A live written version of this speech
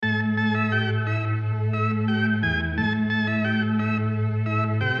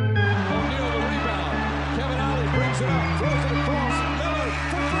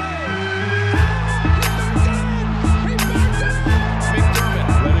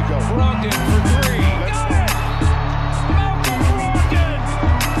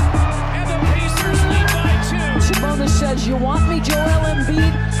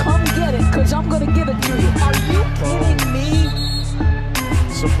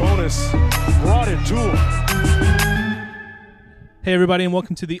Bonus brought it to him. Hey, everybody, and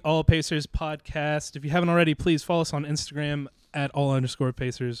welcome to the All Pacers podcast. If you haven't already, please follow us on Instagram at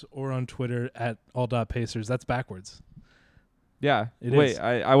all_Pacers or on Twitter at all.Pacers. That's backwards. Yeah. It Wait, is.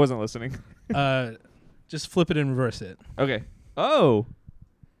 I wasn't listening. Just flip it and reverse it. Okay. Oh.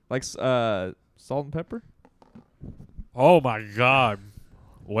 Like salt and pepper? Oh my God,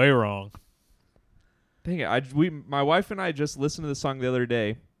 way wrong. Dang it. My wife and I just listened to the song the other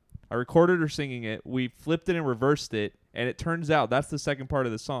day. I recorded her singing it. We flipped it and reversed it. And it turns out that's the second part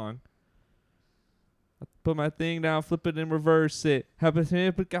of the song. I put my thing down, flip it and reverse it. Who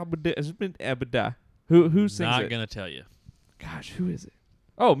sings Not it? gonna tell you. Gosh, who is it?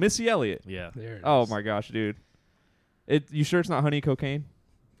 Oh, Missy Elliott. Yeah, There it Oh is. my gosh, dude. You sure it's not Honey Cocaine?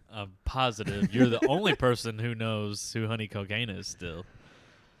 I'm positive you're the only person who knows who Honey Cocaine is still.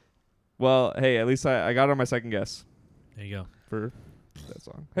 Well, hey, at least I got it on my second guess There you go. for that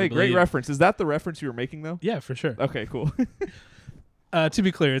song. We Hey, great believe- reference. Is that the reference you were making, though? Yeah, for sure. Okay, cool. To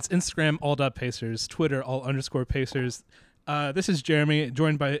be clear, it's Instagram all.Pacers, Twitter all_Pacers. This is Jeremy,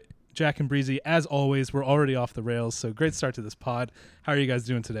 joined by Jack and Breezy. As always, we're already off the rails, so great start to this pod. How are you guys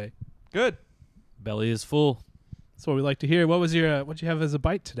doing today? Good. Belly is full. That's what we like to hear. What was your what'd you have as a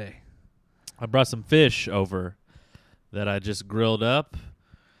bite today? I brought some fish over that I just grilled up,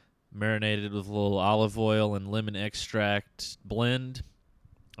 marinated with a little olive oil and lemon extract blend.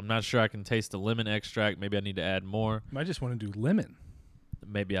 I'm not sure I can taste the lemon extract. Maybe I need to add more. I just want to do lemon.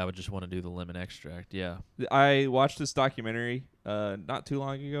 Maybe I would just want to do the lemon extract. Yeah. I watched this documentary not too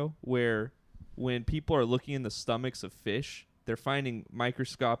long ago where when people are looking in the stomachs of fish, they're finding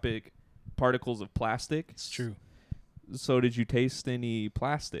microscopic particles of plastic. It's true. So did you taste any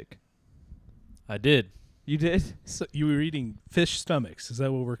plastic? I did. You did? So you were eating fish stomachs. Is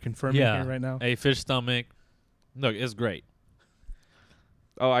that what we're confirming Yeah. here right now? A fish stomach. Look, it's great.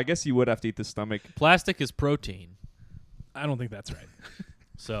 Oh, I guess you would have to eat the stomach. Plastic is protein. I don't think that's right.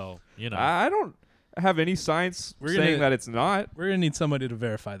 So, you know. I don't have any science We're saying gonna- that it's not. We're going to need somebody to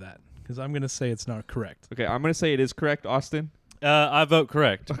verify that because I'm going to say it's not correct. Okay, I'm going to say it is correct, Austin. I vote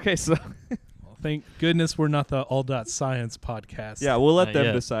correct. Okay, so Well, thank goodness we're not the all.science podcast. yeah, we'll let Not them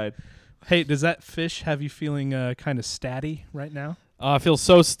yet. decide. Hey, does that fish have you feeling kind of statty right now? I feel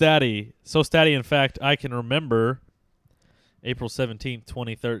so statty. So statty, in fact, I can remember April 17th,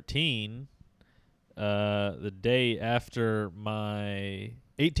 2013, the day after my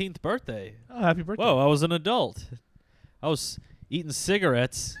 18th birthday. Oh, happy birthday. Whoa, I was an adult. I was eating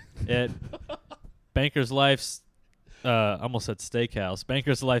cigarettes at Banker's Life's, I almost said steakhouse,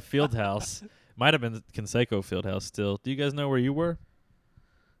 Banker's Life Fieldhouse. Might have been Conseco Fieldhouse still. Do you guys know where you were?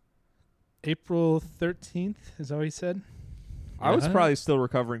 April 13th, is that what you said? I was Yeah. probably still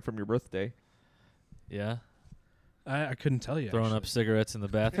recovering from your birthday. Yeah. I couldn't tell you. Throwing up actually. cigarettes in the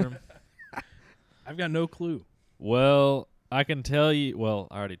bathroom. I've got no clue. Well, I can tell you. Well,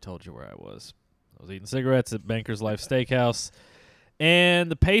 I already told you where I was. I was eating cigarettes at Banker's Life Steakhouse. And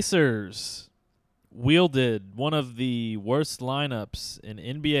the Pacers wielded one of the worst lineups in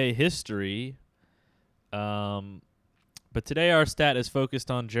NBA history. But today our stat is focused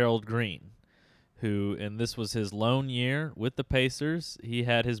on Gerald Green, who, and this was his lone year with the Pacers, he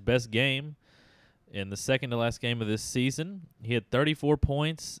had his best game in the second to last game of this season. He had 34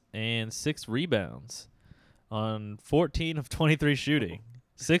 points and 6 rebounds on 14 of 23 shooting,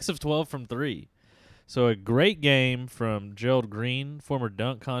 6 of 12 from 3. So a great game from Gerald Green, former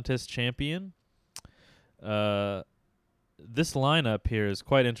dunk contest champion. This lineup here is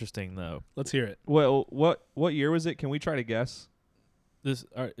quite interesting, though. Let's hear it. Well, what year was it? Can we try to guess? This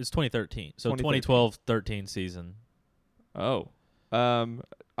it's 2013, so 2013. 2012-13 season. Oh,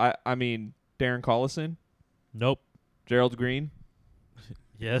 I mean Darren Collison, Nope. Gerald Green.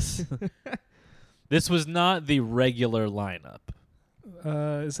 Yes. This was not the regular lineup.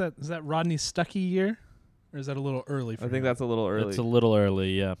 Is that Rodney Stuckey year? Or is that a little early for I think him? that's a little early. It's a little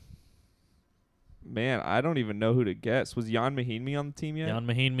early, yeah. Man, I don't even know who to guess. Was Jan Mahinmi on the team yet? Jan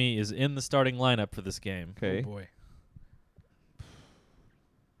Mahinmi is in the starting lineup for this game. Oh, Okay. boy.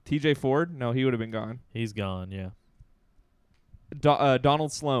 TJ Ford? No, he would have been gone. He's gone, yeah.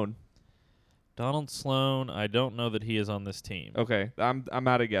 Donald Sloan. Donald Sloan, I don't know that he is on this team. Okay, I'm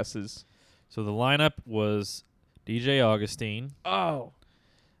out of guesses. So the lineup was DJ Augustine, Oh.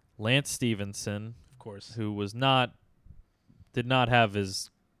 Lance Stevenson, Of course. who did not have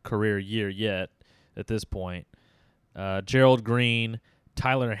his career year yet at this point. Gerald Green,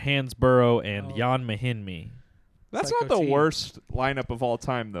 Tyler Hansborough, and Oh. Jan Mahinmi. That's Psycho not the team. worst lineup of all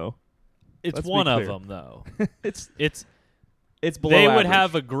time, though. It's Let's be one of clear. them, though. It's It's below they would average.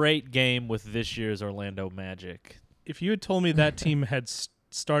 have a great game with this year's Orlando Magic. If you had told me that team had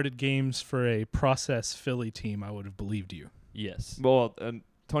started games for a process Philly team, I would have believed you. Yes. Well,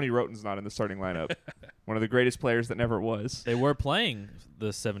 Tony Roten's not in the starting lineup. One of the greatest players that never was. They were playing the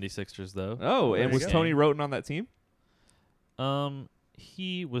 76ers, though. Oh, there and you was go. Tony Roten on that team?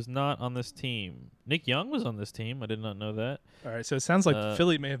 He was not on this team. Nick Young was on this team. I did not know that. All right, so it sounds like Uh,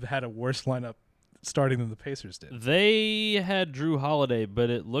 Philly may have had a worse lineup starting than the Pacers did. They had Drew Holiday, but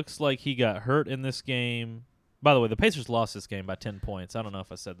it looks like he got hurt in this game. By the way, the Pacers lost this game by 10 points. I don't know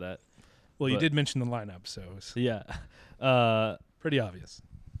if I said that. Well, you but- did mention the lineup, so it's Yeah. pretty obvious.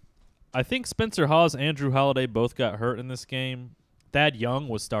 I think Spencer Hawes and Drew Holiday both got hurt in this game. Thad Young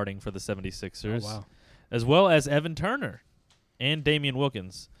was starting for the 76ers. Oh, wow. As well as Evan Turner and Damian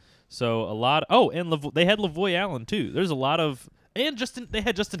Wilkins. So a lot. And they had Lavoy Allen too. There's a lot of and they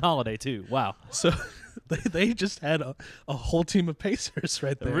had Justin Holiday too. Wow, So they just had a whole team of Pacers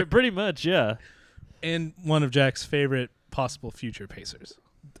right there. Pretty much, yeah. And one of Jack's favorite possible future Pacers.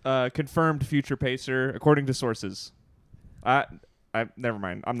 Confirmed future Pacer, according to sources. I never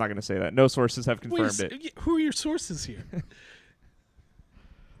mind. I'm not going to say that. No sources have confirmed it. Who are your sources here?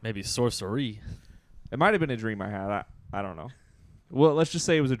 Maybe sorcery. It might have been a dream I had. I don't know. Well, let's just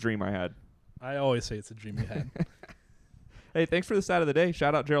say it was a dream I had. I always say it's a dream you had. Hey, thanks for the stat of the day.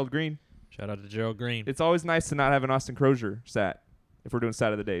 Shout out Gerald Green. Shout out to Gerald Green. It's always nice to not have an Austin Crozier stat if we're doing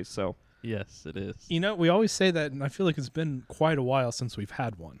stat of the days. So Yes, it is. You know, we always say that, and I feel like it's been quite a while since we've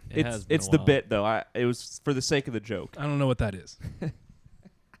had one. It has been it's a the while. bit though. It was for the sake of the joke. I don't know what that is.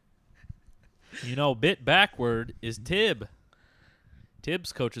 You know, bit backward is Tibb.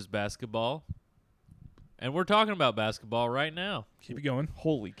 Tibbs coaches basketball. And we're talking about basketball right now. Keep it going.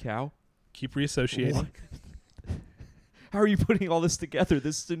 Holy cow! Keep reassociating. How are you putting all this together?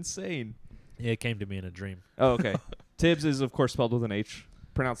 This is insane. Yeah, it came to me in a dream. Oh, okay. Tibbs is of course spelled with an H,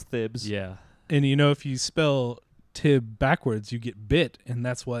 pronounced Thibs. Yeah. And you know, if you spell Tib backwards, you get bit, and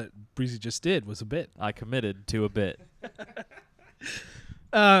that's what Breezy just did, was a bit. I committed to a bit.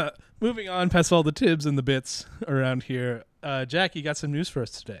 Moving on past all the Tibs and the bits around here. Jack, you got some news for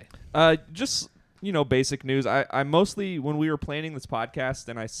us today. Just basic news. I mostly, when we were planning this podcast,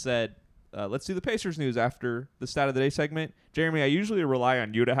 and I said, let's do the Pacers news after the stat of the day segment. Jeremy, I usually rely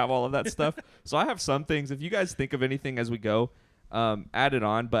on you to have all of that stuff, so I have some things. If you guys think of anything as we go, add it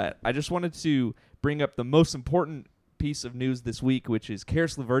on. But I just wanted to bring up the most important piece of news this week, which is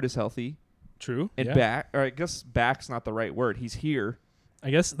Karis LeVert is healthy True. and yeah. back. Or I guess back's not the right word. He's here. I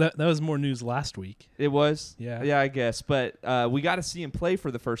guess that was more news last week. It was. Yeah. Yeah, I guess. But we got to see him play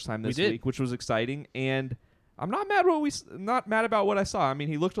for the first time this did. week, which was exciting. And I'm not mad about what I saw. I mean,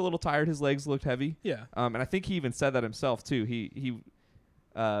 he looked a little tired. His legs looked heavy. Yeah. And I think he even said that himself too. He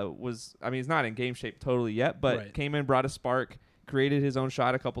was. I mean, he's not in game shape totally yet, but Right. came in, brought a spark, created his own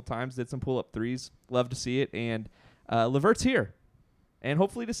shot a couple times, did some pull-up threes. Love to see it. And LeVert's here, and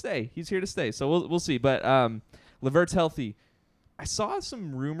hopefully to stay. He's here to stay. So we'll see. But LeVert's healthy. I saw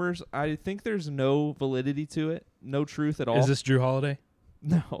some rumors. I think there's no validity to it, no truth at all. Is this Drew Holiday?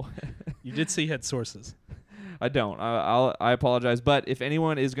 No, You did say he had sources. I don't. I apologize. But if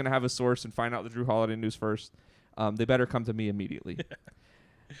anyone is going to have a source and find out the Drew Holiday news first, they better come to me immediately.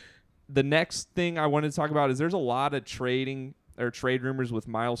 The next thing I wanted to talk about is there's a lot of trade rumors with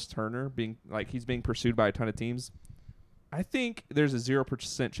Miles Turner he's being pursued by a ton of teams. I think there's a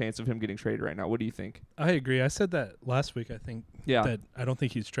 0% chance of him getting traded right now. What do you think? I agree. I said that last week, I think. Yeah. That I don't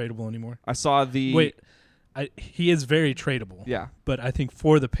think he's tradable anymore. I saw the Wait. He is very tradable. Yeah. But I think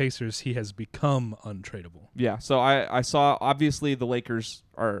for the Pacers, he has become untradeable. Yeah, so I saw obviously the Lakers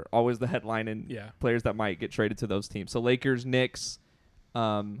are always the headline and Yeah. players that might get traded to those teams. So Lakers, Knicks,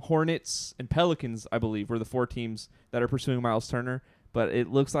 Hornets, and Pelicans, I believe, were the four teams that are pursuing Miles Turner. But it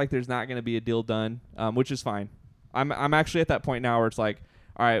looks like there's not going to be a deal done, which is fine. I'm actually at that point now where it's like,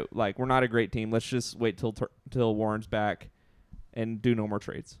 all right, like we're not a great team. Let's just wait till Warren's back and do no more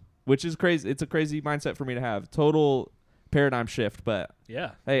trades, which is crazy. It's a crazy mindset for me to have. Total paradigm shift, but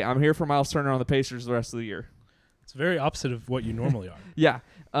Yeah. hey, I'm here for Miles Turner on the Pacers the rest of the year. It's very opposite of what you normally are. Yeah.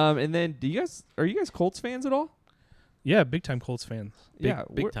 And then are you guys Colts fans at all? Yeah, big time Colts fans. Big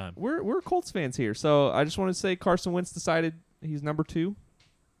we're, time. We're Colts fans here. So I just want to say Carson Wentz decided he's number 2.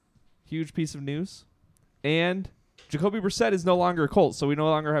 Huge piece of news. And Jacoby Brissett is no longer a Colt, so we no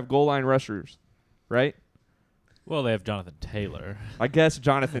longer have goal line rushers, right? Well, they have Jonathan Taylor. I guess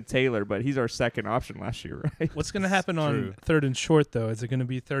Jonathan Taylor, but he's our second option last year, right? What's going to happen on True. third and short, though? Is it going to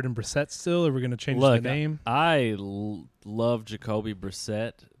be third and Brissett still, or are we going to change Look, the name? I love Jacoby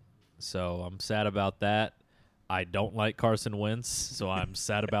Brissett, so I'm sad about that. I don't like Carson Wentz, so I'm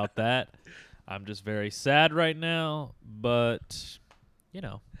sad about that. I'm just very sad right now, but,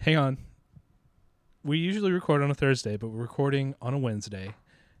 Hang on. we usually record on a Thursday, but we're recording on a Wednesday,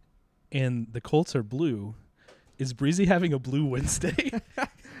 and the Colts are blue. Is Breezy having a blue Wednesday?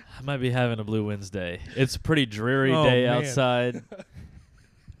 I might be having a blue Wednesday. It's a pretty dreary Oh, day man. outside.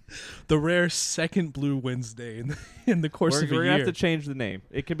 The rare second blue Wednesday in the course We're of a going to year. have to change the name.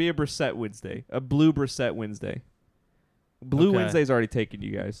 It could be a Brissett Wednesday. A blue Brissett Wednesday. Blue Okay. Wednesday's already taken,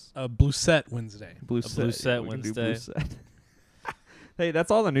 you guys. A blue set Wednesday. Blue Blue Set we can do Wednesday. Blue Set. Hey,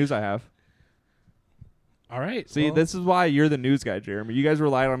 that's all the news I have. All right. See, well, this is why you're the news guy, Jeremy. You guys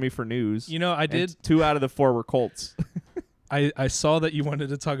relied on me for news. You know, I and did. 2 out of the 4 were Colts. I saw that you wanted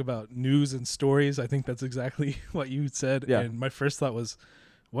to talk about news and stories. I think that's exactly what you said. Yeah. And my first thought was,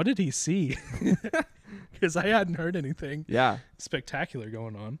 what did he see? Because I hadn't heard anything Yeah. spectacular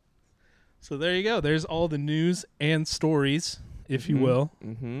going on. So there you go. There's all the news and stories, if you Mhm. will,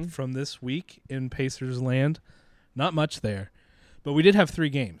 Mm-hmm. from this week in Pacers land. Not much there. But we did have 3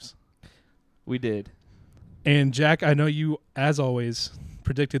 games. We did. And Jack, I know you, as always,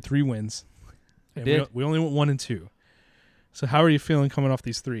 predicted 3 wins. And did. we only went 1 and 2. So how are you feeling coming off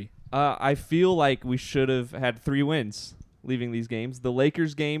these 3? I feel like we should have had 3 wins leaving these games. The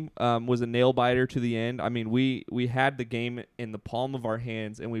Lakers game was a nail biter to the end. I mean, we had the game in the palm of our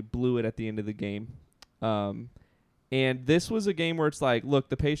hands and we blew it at the end of the game. And this was a game where it's like, look,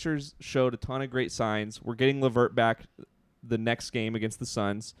 the Pacers showed a ton of great signs. We're getting LeVert back the next game against the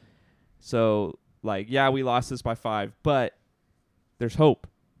Suns. So, like, yeah, we lost this by 5, but there's hope.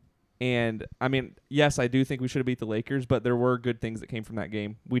 And, I mean, yes, I do think we should have beat the Lakers, but there were good things that came from that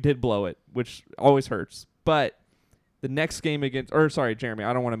game. We did blow it, which always hurts. But the next game sorry, Jeremy,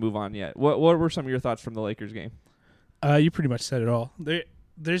 I don't want to move on yet. What were some of your thoughts from the Lakers game? You pretty much said it all.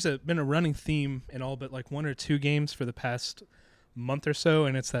 There's been a running theme in all but like 1 or 2 games for the past month or so,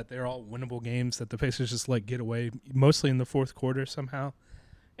 and it's that they're all winnable games that the Pacers just like get away, mostly in the fourth quarter somehow.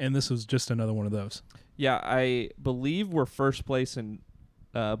 And this was just another one of those. Yeah, I believe we're first place in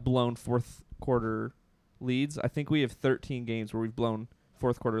blown fourth quarter leads. I think we have 13 games where we've blown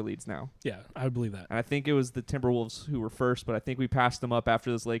fourth quarter leads now. Yeah, I would believe that. And I think it was the Timberwolves who were first, but I think we passed them up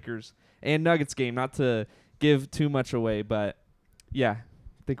after this Lakers and Nuggets game. Not to give too much away, but yeah,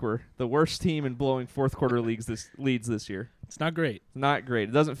 I think we're the worst team in blowing fourth quarter leads this year. It's not great. Not great.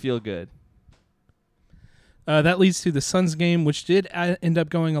 It doesn't feel good. That leads to the Suns game, which did end up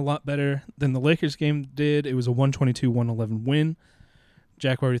going a lot better than the Lakers game did. It was a 122-111 win.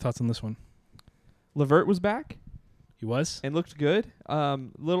 Jack, what are your thoughts on this one? LeVert was back He was? and looked good.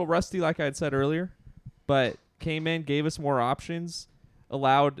 Little rusty, like I had said earlier, but came in, gave us more options,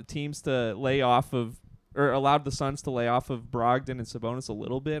 allowed teams to lay off of, or allowed the Suns to lay off of Brogdon and Sabonis a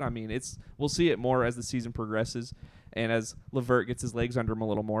little bit. I mean, we'll see it more as the season progresses and as LeVert gets his legs under him a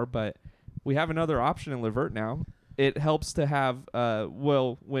little more. But we have another option in LeVert now. It helps to have,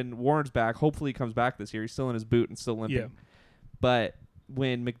 when Warren's back, hopefully he comes back this year. He's still in his boot and still limping. Yeah. But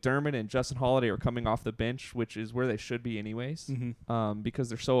when McDermott and Justin Holiday are coming off the bench, which is where they should be anyways, because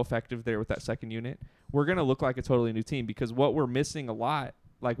they're so effective there with that second unit, we're going to look like a totally new team. Because what we're missing a lot,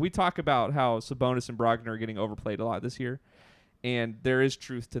 like we talk about how Sabonis and Brogdon are getting overplayed a lot this year, and there is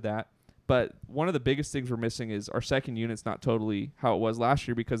truth to that. But one of the biggest things we're missing is our second unit's not totally how it was last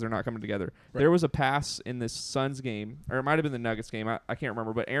year because they're not coming together. Right. There was a pass in this Suns game, or it might have been the Nuggets game. I can't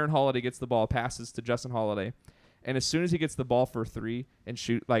remember. But Aaron Holiday gets the ball, passes to Justin Holiday. And as soon as he gets the ball for 3 and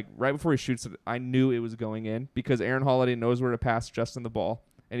shoot, like right before he shoots it, I knew it was going in because Aaron Holiday knows where to pass Justin the ball,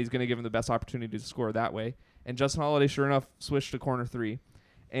 and he's going to give him the best opportunity to score that way. And Justin Holiday, sure enough, switched to corner 3.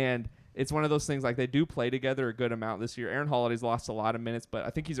 And it's one of those things, like they do play together a good amount this year. Aaron Holiday's lost a lot of minutes, but I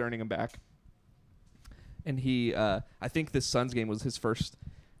think he's earning them back. And I think this Suns game was his first,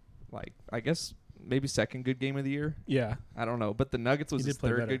 like, I guess maybe second good game of the year. Yeah. I don't know. But the Nuggets was He his did play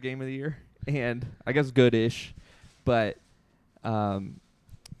third better. good game of the year. And I guess good-ish. But,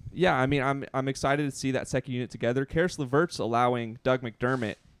 yeah, I mean, I'm excited to see that second unit together. Karis LeVert's allowing Doug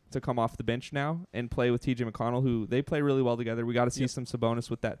McDermott to come off the bench now and play with TJ McConnell, who they play really well together. We got to see some Sabonis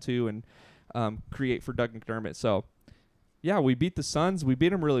with that too and create for Doug McDermott. So, yeah, we beat the Suns. We beat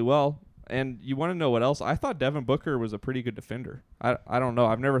them really well. And you want to know what else? I thought Devin Booker was a pretty good defender. I don't know.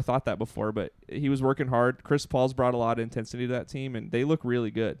 I've never thought that before, but he was working hard. Chris Paul's brought a lot of intensity to that team, and they look really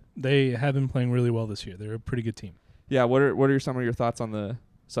good. They have been playing really well this year. They're a pretty good team. Yeah, what are some of your thoughts on the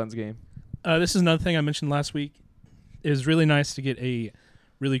Suns game? This is another thing I mentioned last week. It was really nice to get a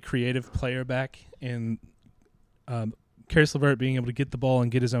really creative player back, and Karis LeVert being able to get the ball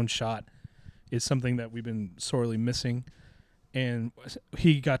and get his own shot is something that we've been sorely missing. And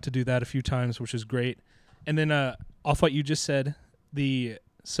he got to do that a few times, which is great. And then off what you just said, the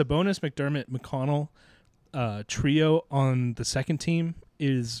Sabonis, McDermott, McConnell trio on the second team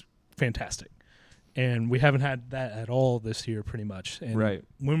is fantastic. and we haven't had that at all this year, pretty much. And Right.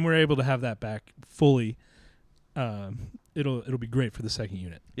 when we're able to have that back fully, it'll be great for the second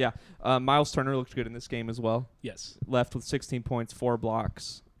unit. Miles Turner looked good in this game as well. Yes. Left with 16 points, 4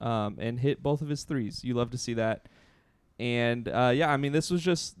 blocks, and hit both of his threes. You love to see that. And I mean, this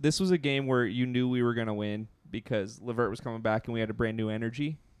was a game where you knew we were gonna win because LeVert was coming back and we had a brand new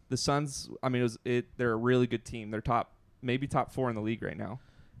energy. The Suns, I mean, they're a really good team. They're maybe top 4 in the league right now.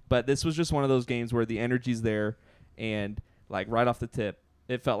 But this was just one of those games where the energy's there, and like right off the tip,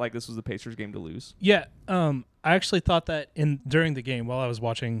 it felt like this was the Pacers game to lose. Yeah. I actually thought that during the game while I was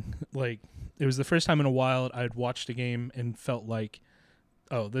watching, like it was the first time in a while I'd watched a game and felt like,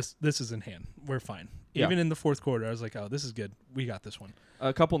 oh, this is in hand. We're fine. Yeah. Even in the fourth quarter, I was like, oh, this is good. We got this one.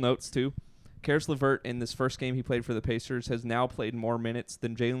 A couple notes too. Karis LeVert in this first game he played for the Pacers has now played more minutes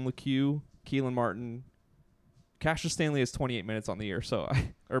than Jalen LeCue, Keelan Martin. Cassius Stanley has 28 minutes on the year, actually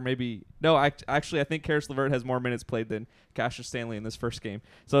I think Karis LeVert has more minutes played than Cassius Stanley in this first game.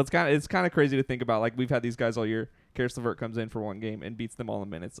 So it's kind of crazy to think about. Like, we've had these guys all year. Karis LeVert comes in for one game and beats them all in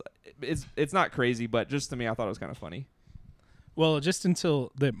minutes. It's not crazy, but just to me, I thought it was kind of funny. Well, just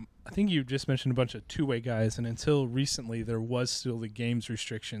until I think you just mentioned a bunch of two-way guys, and until recently there was still the games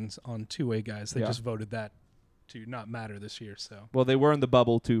restrictions on two-way guys. They just voted that to not matter this year. So Well, they were in the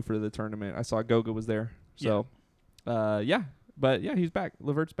bubble too for the tournament. I saw Goga was there. So but he's back.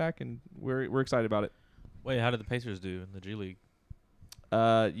 LeVert's back, and we're excited about it. Wait, how did the Pacers do in the G League?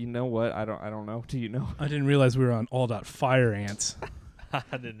 You know what? I don't know. Do you know? I didn't realize we were on All.Fire Ants. I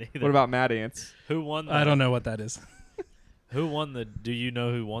didn't either. What about Mad Ants? Who won? I don't know what that is. Who won the? Do you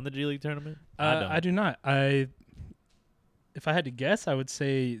know who won the G League tournament? I do not. If I had to guess, I would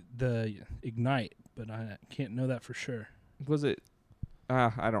say the Ignite, but I can't know that for sure. Was it?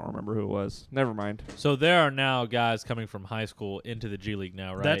 I don't remember who it was. Never mind. So there are now guys coming from high school into the G League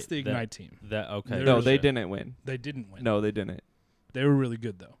now, right? That's the Ignite team. Okay. No, they didn't win. They didn't win. No, they didn't. They were really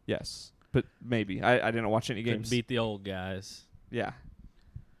good though. Yes, but maybe I didn't watch any Couldn't games. beat the old guys. Yeah.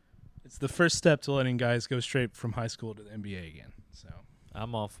 It's the first step to letting guys go straight from high school to the NBA again. So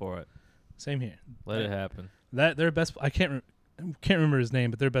I'm all for it. same here. Let it happen. That their best. I can't remember his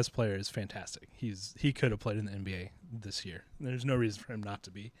name, but their best player is fantastic. He could have played in the NBA this year. There's no reason for him not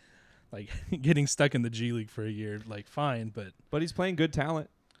to be. Like getting stuck in the G League for a year, like fine, but But he's playing good talent,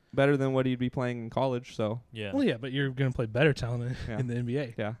 better than what he'd be playing in college. So Yeah. well, yeah, but you're gonna play better talent Yeah. in the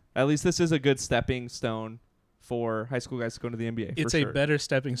NBA. yeah, at least this is a good stepping stone for high school guys to go into the NBA. It's for a sure. better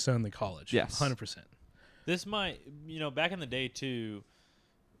stepping stone than college. Yes. 100%. This might, back in the day too,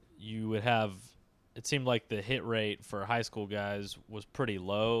 you would have. It seemed like the hit rate for high school guys was pretty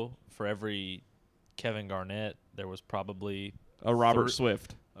low. For every Kevin Garnett, there was probably A Robert Thir-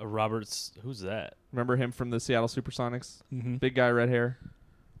 Swift. a Roberts. Who's that? Remember him from the Seattle SuperSonics? Mm-hmm. Big guy, red hair.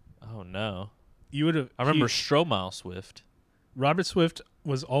 Oh no, You would have. I remember Stromile Swift. Robert Swift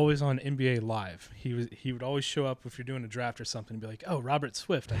was always on NBA Live. He would always show up if you're doing a draft or something and be like, "Oh, Robert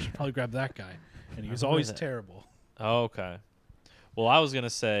Swift, I should probably grab that guy." And he was remember always that. terrible. Oh, okay. Well, I was gonna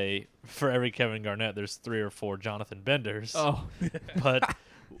say for every Kevin Garnett, there's 3 or 4 Jonathan Benders. Oh, But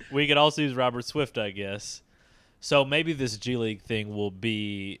we could also use Robert Swift, I guess. So maybe this G League thing will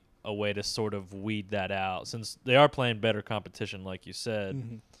be a way to sort of weed that out, since they are playing better competition, like you said.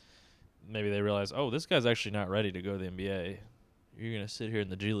 Mm-hmm. Maybe they realize, oh, this guy's actually not ready to go to the NBA. You're gonna sit here in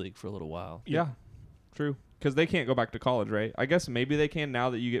the G League for a little while. yeah, true. Because they can't go back to college, right? I guess maybe they can now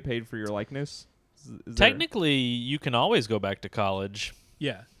that you get paid for your likeness. Is there- Technically, you can always go back to college.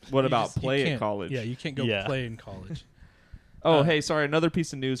 Yeah. What You about you play at can't- college? Yeah, you can't go Yeah. play in college. Oh, hey, sorry. Another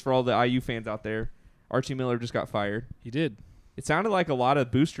piece of news for all the IU fans out there. Archie Miller just got fired. He did. It sounded like a lot of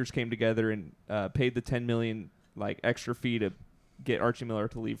boosters came together and paid the $10 million extra fee to get Archie Miller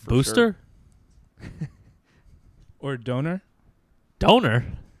to leave. For Booster? Sure. Or donor. Donor?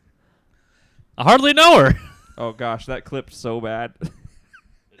 I hardly know her. Oh gosh, that clipped so bad.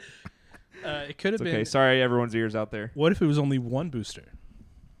 It could It's have okay. been. Sorry, everyone's ears out there. What if it was only one booster?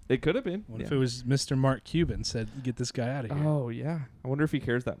 It could have been. What if Yeah. it was Mr. Mark Cuban said, "Get this guy out of here"? Oh yeah. I wonder if he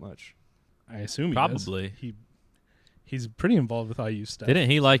cares that much. I assume he Probably. does. He's pretty involved with IU stuff. Didn't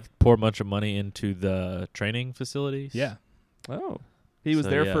he pour a bunch of money into the training facilities? Yeah. Oh. He was So,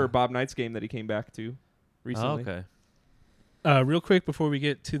 there yeah. for Bob Knight's game that he came back to recently. Oh, okay. Real quick before we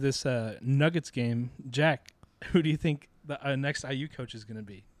get to this Nuggets game, Jack, who do you think the next IU coach is going to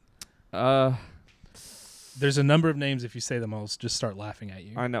be? There's a number of names. If you say them, I'll just start laughing at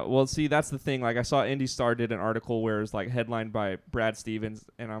you. I know. Well, see, that's the thing. Like, I saw Indy Star did an article where it's headlined by Brad Stevens,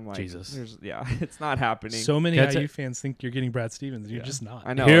 and I'm like, Jesus. It's not happening. So many Can I IU fans think you're getting Brad Stevens. You're Yeah. just not.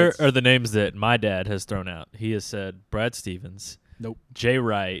 I know. Here it's- are the names that my dad has thrown out. He has said Brad Stevens, Nope. Jay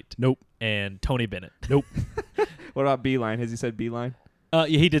Wright, Nope. and Tony Bennett. Nope. What about Beeline? Has he said Beeline? Yeah,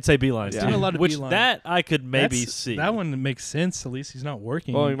 he did say Beeline. Yeah. too. Doing a lot of which Beeline. that I could maybe That's- see. That one makes sense. At least he's not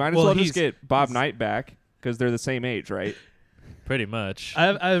working. Well, we might as well just he's- get Bob he's- Knight back because they're the same age, right? pretty much. I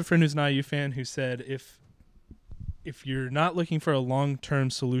have a friend who's an IU fan who said if you're not looking for a long-term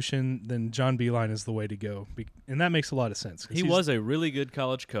solution, then John Beeline is the way to go, and that makes a lot of sense. 'cause He he's- was a really good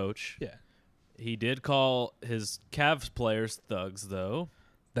college coach. Yeah, He did call his Cavs players thugs, though.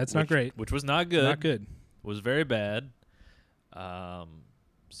 that's not great. Which was not good. Not good. Was very bad.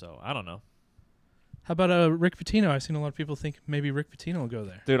 So I don't know. How about Rick Pitino? I've seen a lot of people think maybe Rick Pitino will go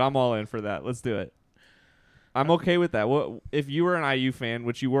there. Dude, I'm all in for that. Let's do it. I'm okay with that. What if you were an IU fan,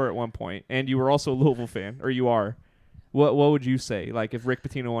 which you were at one point, and you were also a Louisville fan, or you are? What would you say? Like if Rick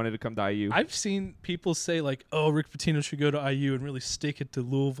Pitino wanted to come to IU? I've seen people say like, "Oh, Rick Pitino should go to IU," and really stick it to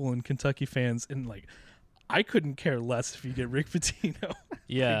Louisville and Kentucky fans, and like, I couldn't care less if you get Rick Pitino. Like,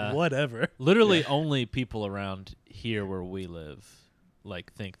 Yeah. whatever. Literally only people around here where we live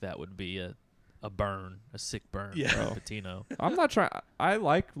think that would be a sick burn Yeah. for Oh. Patino. I'm not trying. I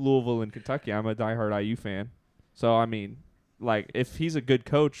like Louisville and Kentucky. I'm a diehard IU fan. So I mean, like if he's a good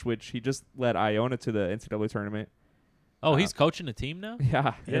coach, which he just led Iona to the NCAA tournament. Oh, he's coaching a team now?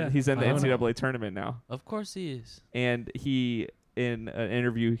 Yeah, Yeah, he's in the Iona. NCAA tournament now. Of course he is. And he, in an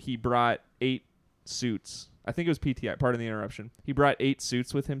interview, he brought 8 suits. I think it was PTI. Pardon the interruption. He brought 8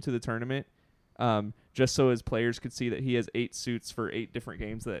 suits with him to the tournament, just so his players could see that he has 8 suits for 8 different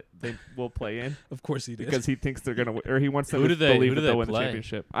games that they will play in. Of course he did. Because he thinks they're gonna, or he wants them Who to do they- believe who that do they'll they win the play?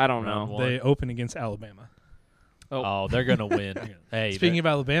 championship. I don't Round know. one. they open against Alabama. Oh. Oh, they're going to win. Hey, Speaking of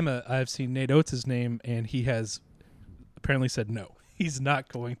Alabama, I've seen Nate Oates' name, and he has apparently said no. He's not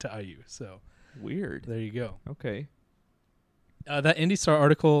going to IU. So Weird. there you go. Okay. That IndyStar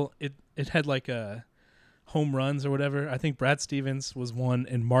article, it had like home runs or whatever. I think Brad Stevens was one,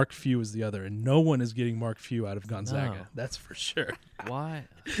 and Mark Few was the other. And no one is getting Mark Few out of Gonzaga. No. That's for sure. why?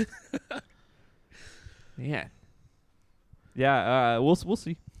 Yeah. Yeah. We'll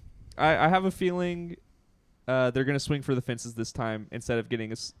see. I have a feeling they're gonna swing for the fences this time instead of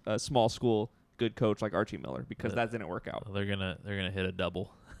getting a small school good coach like Archie Miller because that didn't work out. They're gonna hit a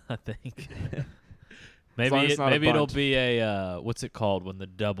double, I think. As long as it's not a maybe it'll bunt. be a what's it called when the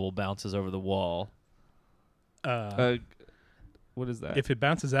double bounces over the wall? What is that? If it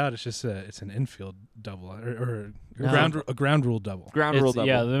bounces out, it's just it's an infield double or No. a ground rule double. Ground It's- rule double.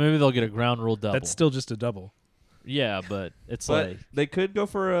 Yeah, maybe they'll get a ground rule double. That's still just a double. Yeah, but it's But like they could go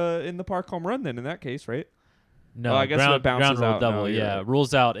for a in the park home run then in that case, right? no. Oh, I guess if it bounces ground rule out, no, double. you're Yeah, right.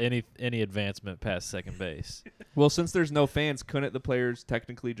 rules out any advancement past second base. Well, since there's no fans, couldn't the players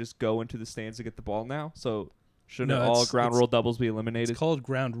technically just go into the stands to get the ball now? So shouldn't No, all it's- ground it's- rule doubles be eliminated? It's called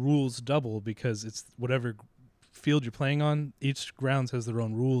ground rules double because it's whatever field you're playing on. Each grounds has their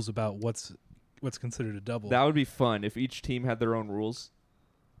own rules about what's considered a double. That would be fun if each team had their own rules.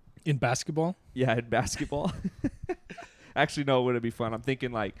 In basketball, Yeah, in basketball. Actually, no, it wouldn't be fun. I'm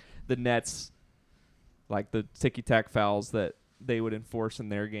thinking like the Nets, like the ticky-tack fouls that they would enforce in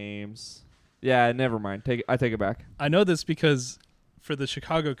their games. Yeah, never mind. I take it back. I know this because for the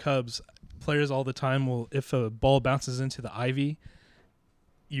Chicago Cubs, players all the time will, if a ball bounces into the ivy,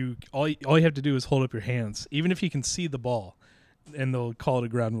 all you have to do is hold up your hands, even if you can see the ball, and they'll call it a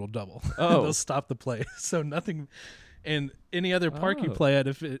ground rule double. Oh. They'll stop the play. So nothing. And any other park you Oh. play at,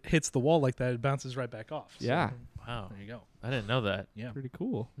 if it hits the wall like that, it bounces right back off. So Yeah. Wow, there you go. I didn't know that. Yeah, Pretty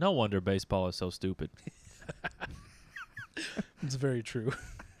cool. No wonder baseball is so stupid. it's very true.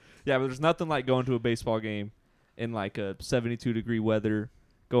 Yeah, but there's nothing like going to a baseball game in like a 72-degree weather,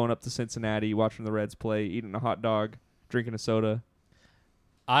 going up to Cincinnati, watching the Reds play, eating a hot dog, drinking a soda.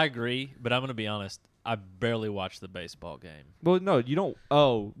 I agree, but I'm gonna be honest. I barely watch the baseball game. Well, no, you don't.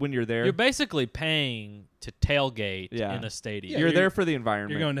 Oh, when you're there, You're basically paying to tailgate Yeah. in a stadium. Yeah, you're you're- there for the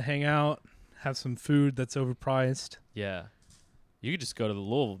environment. You're going to hang out, have some food that's overpriced. Yeah. You could just go to the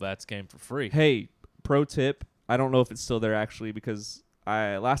Louisville Bats game for free. Hey, pro tip. I don't know if it's still there actually because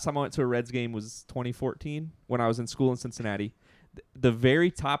last time I went to a Reds game was 2014 when I was in school in Cincinnati. The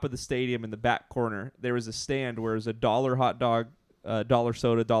very top of the stadium in the back corner, there was a stand where it was $1 hot dog, $1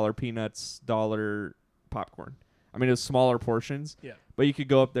 soda, $1 peanuts, $1 popcorn. I mean, it was smaller portions. Yeah. But you could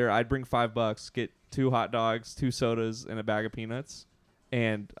go up there. I'd bring $5, get 2 hot dogs, 2 sodas, and a bag of peanuts,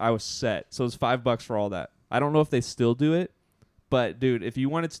 and I was set. So it was $5 for all that. I don't know if they still do it, but dude, if you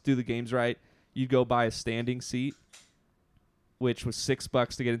wanted to do the games right, you'd go buy a standing seat, which was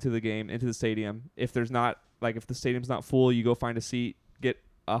 $6 to get into the game, into the stadium. If there's not, like, if the stadium's not full, you go find a seat, get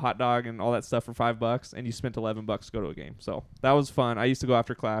a hot dog and all that stuff for $5, and you spent $11 to go to a game. So that was fun. I used to go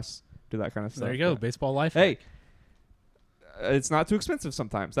after class, do that kind of stuff. There you go, But- baseball life. Hey, it's not too expensive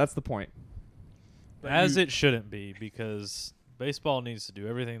sometimes. That's the point. But As you- it shouldn't be, because baseball needs to do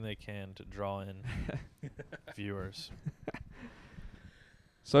everything they can to draw in viewers.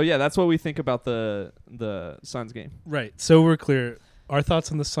 So yeah, that's what we think about the Suns game. Right. So we're clear. Our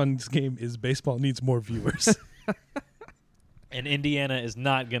thoughts on the Suns game is baseball needs more viewers. And Indiana is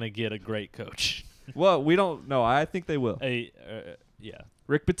not going to get a great coach. Well, we don't know. I think they will. Yeah.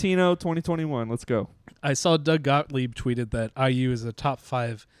 Rick Pitino, 2021. Let's go. I saw Doug Gottlieb tweeted that IU is a top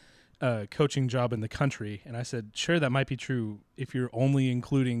 5 coaching job in the country, and I said, sure, that might be true if you're only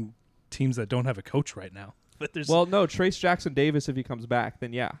including teams that don't have a coach right now. But there's Well, no, Trace Jackson Davis, if he comes back,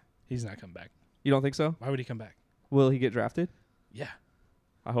 then yeah. he's not coming back. You don't think so? Why would he come back? Will he get drafted? Yeah.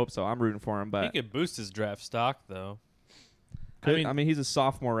 I hope so. I'm rooting for him, He but could boost his draft stock, though. I mean, he's a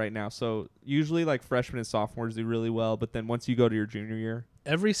sophomore right now, so usually like freshmen and sophomores do really well, but then once you go to your junior year,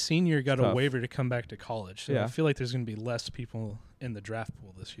 Every senior got a Tough. waiver to come back to college, so Yeah. I feel like there's going to be less people in the draft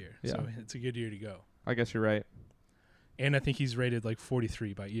pool this year. So Yeah. it's a good year to go. I guess you're right. And I think he's rated like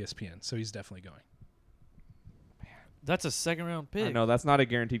 43 by ESPN, so he's definitely going. That's a second-round pick. I know that's not a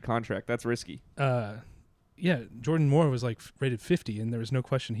guaranteed contract. That's risky. Yeah, Jordan Moore was like rated 50, and there was no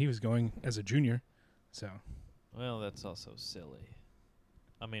question he was going as a junior. So Well, that's also silly.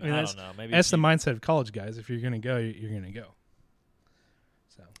 I mean, I mean, I that's- don't know. Maybe that's the he- mindset of college guys. If you're going to go, you're going to go.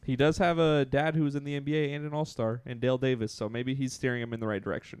 So He does have a dad who was in the NBA and an All-Star, and Dale Davis, so maybe he's steering him in the right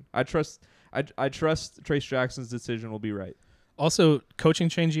direction. I trust Trace Jackson's decision will be right. also, coaching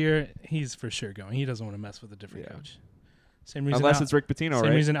change year, he's for sure going. He doesn't want to mess with a different Yeah. coach. Same reason. Unless it's Rick Pitino, same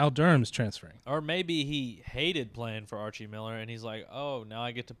right? reason Al Durham's transferring. Or maybe he hated playing for Archie Miller, and he's like, oh, now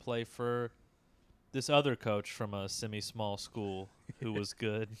I get to play for this other coach from a semi-small school who was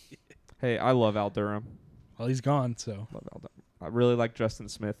good. Hey, I love Al Durham. Well, he's gone, so Love Al Durham. I really like Justin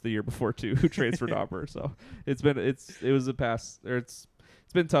Smith the year before too, who transferred Auburn. So it's been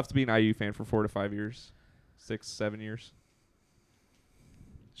tough to be an IU fan for 4 to 5 years, 6, 7 years.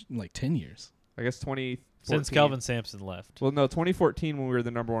 like 10 years. I guess 2014. Since Kelvin Sampson left. Well, no, 2014 when we were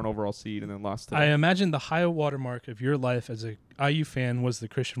the number 1 overall seed and then lost to. I imagine the high watermark of your life as a IU fan was the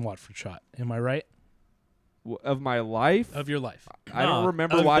Christian Watford shot. Am I right? Of my life, Of your life. I don't No,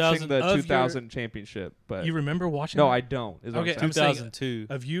 remember of watching 2000 the of 2000 championship, but You remember watching no, that? I don't. Is what Okay, I'm saying. I'm saying- 2002.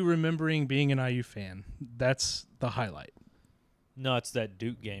 Of you remembering being an IU fan, that's the highlight. No, it's that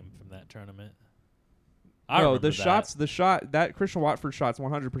Duke game from that tournament. No, the remember shot that Christian Watford shot's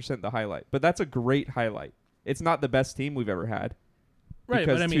 100% the highlight. But that's a great highlight. It's not the best team we've ever had. Right,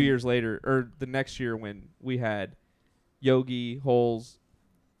 Because but I 2 mean, years later, or the next year when we had Yogi, Holes,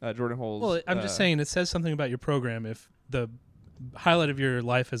 Jordan Holes. well, I'm just saying it says something about your program if the highlight of your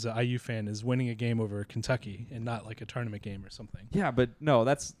life as an IU fan is winning a game over Kentucky and not like a tournament game or something. Yeah, but no,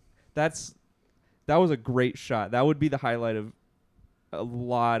 that was a great shot. That would be the highlight of a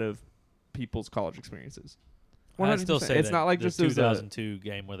lot of people's college experiences. I still 100%. say it's that not like the just it was a 2002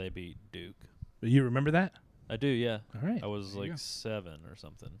 game where they beat Duke. But you remember that? I do, yeah. All right. I was There you like go. 7 or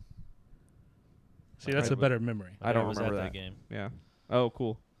something. See, that's Right, a but- better memory. I don't was remember at that. game. Yeah. Oh,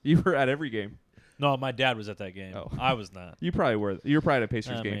 cool. You were at every game. No, my dad was at that game. Oh. I was not. You probably were. You were probably at a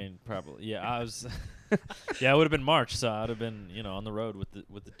Pacers I game. mean, probably. Yeah, I was. Yeah, it would have been March, so I'd have been, on the road with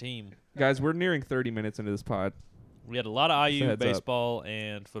the team. Guys, we're nearing 30 minutes into this pod. We had a lot of IU Heads up. baseball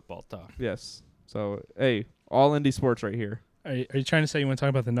and football talk. Yes. So, hey, all indie sports right here. Are you trying to say you want to talk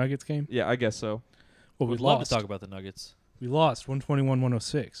about the Nuggets game? Yeah, I guess so. Well, we We'd love lost. to talk about the Nuggets. We lost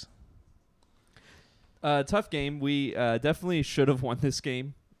 121-106. Tough game. We definitely should have won this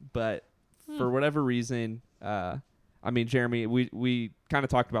game, but for whatever reason, I mean, Jeremy, we kind of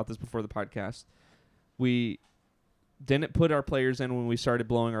talked about this before the podcast. We didn't put our players in when we started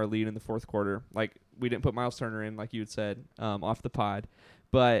blowing our lead in the fourth quarter. Like, we didn't put Miles Turner in, like you had said, off the pod.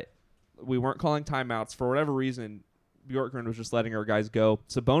 But we weren't calling timeouts. For whatever reason, Bjorkgren was just letting our guys go.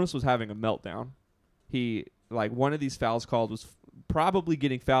 Sabonis was having a meltdown. One of these fouls called was probably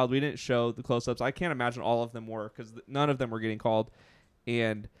getting fouled. We didn't show the close-ups. I can't imagine all of them were because none of them were getting called.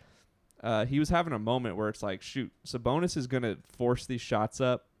 And he was having a moment where it's like, shoot, Sabonis is going to force these shots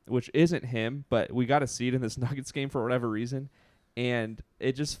up, which isn't him, but we got to see it in this Nuggets game for whatever reason. And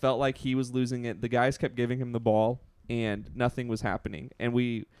it just felt like he was losing it. The guys kept giving him the ball, and nothing was happening. And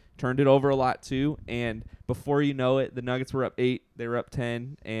we turned it over a lot, too. And before you know it, the Nuggets were up 8. They were up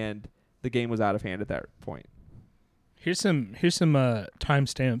 10, and the game was out of hand at that point. Here's some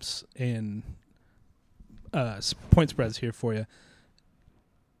timestamps and point spreads here for you.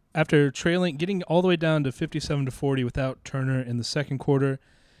 After getting all the way down to 57-40 without Turner in the second quarter,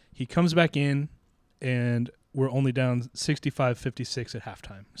 he comes back in, and we're only down 65-56 at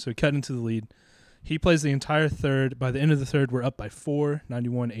halftime. So he cut into the lead. He plays the entire third. By the end of the third, we're up by 4,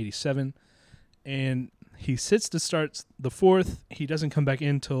 91-87. And he sits to start the fourth. He doesn't come back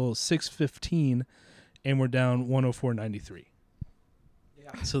in till 6:15, and we're down 104-93.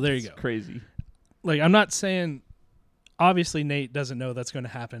 Yeah. So there you It's go. crazy. Like, I'm not saying, obviously Nate doesn't know that's going to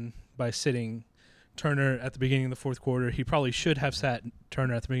happen by sitting Turner at the beginning of the fourth quarter. He probably should have sat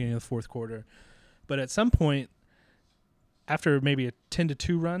Turner at the beginning of the fourth quarter. But at some point, after maybe a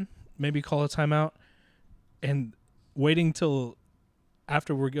 10-2 run, maybe call a timeout, and waiting till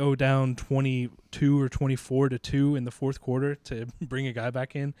after we go down 22 or 24-2 in the fourth quarter to bring a guy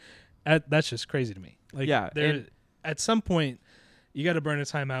back in, that's just crazy to me. Like, Yeah, there, at some point, you got to burn a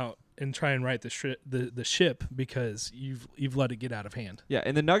timeout and try and right the ship because you've let it get out of hand. Yeah,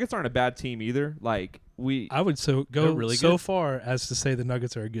 and the Nuggets aren't a bad team either. Like I would go really so good. far as to say the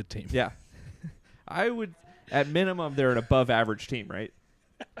Nuggets are a good team. yeah, I would at minimum they're an above average team, right?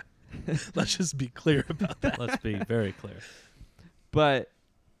 Let's just be clear about that. Let's be very clear. But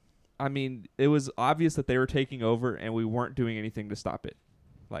I mean, it was obvious that they were taking over, and we weren't doing anything to stop it.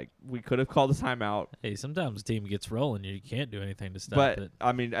 Like, we could have called a timeout, Hey, sometimes the team gets rolling. You can't do anything to stop but it.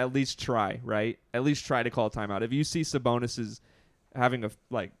 I mean, at least try, right? At least try to call a timeout. If you see Sabonis is having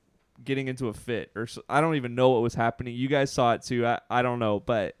getting into a fit, or I don't even know what was happening. You guys saw it too. I don't know,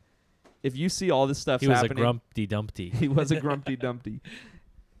 but if you see all this stuff He was happening, a grumpy dumpty. he was a grumpy dumpty.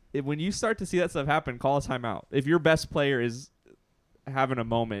 When you start to see that stuff happen, call a timeout. If your best player is having a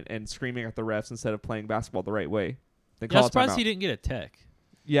moment and screaming at the refs instead of playing basketball the right way, then Yeah, I'm call a surprised timeout. he didn't get a tech.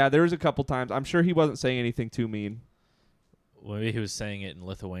 Yeah, there was a couple times. I'm sure he wasn't saying anything too mean. Well, maybe he was saying it in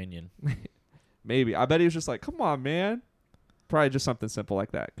Lithuanian. Maybe. I bet he was just like, come on, man. Probably just something simple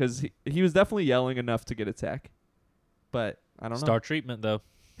like that. Because he was definitely yelling enough to get a tech. But I don't Star treatment, though.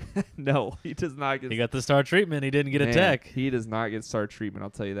 know. No, he does not get He got the star treatment. He didn't get a Man, tech. He does not get star treatment,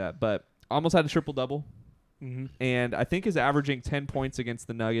 I'll tell you that. But almost had a triple-double. Mm-hmm. And I think is averaging 10 points against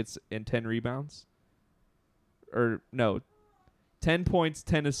the Nuggets and 10 rebounds. Or, no, 10 points,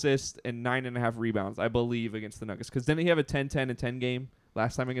 10 assists, and 9.5 rebounds, I believe, against the Nuggets. Because didn't he have a 10-10 and 10 game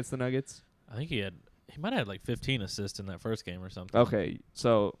last time against the Nuggets? I think he might have had like 15 assists in that first game or something. Okay,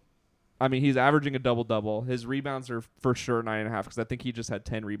 so, I mean, he's averaging a double-double. His rebounds are for sure 9.5 because I think he just had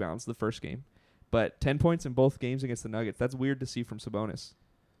 10 rebounds the first game. But 10 points in both games against the Nuggets, that's weird to see from Sabonis.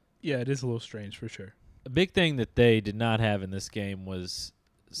 Yeah, it is a little strange for sure. A big thing that they did not have in this game was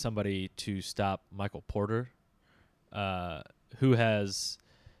somebody to stop Michael Porter, who has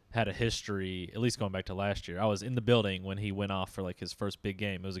had a history, at least going back to last year. I was in the building when he went off for like his first big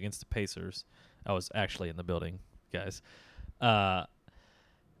game. It was against the Pacers. I was actually in the building, guys.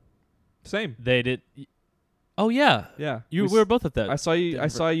 Same. They did. Oh yeah, Yeah. we were both at that. I saw you. I Denver.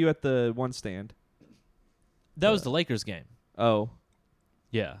 saw you at the one stand. That was the Lakers game. Oh,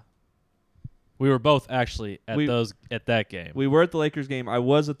 Yeah, we were both actually at We- that game. we were at the Lakers game. I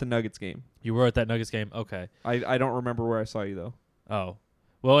was at the Nuggets game. You were at that Nuggets game. Okay. I don't remember where I saw you though. Oh,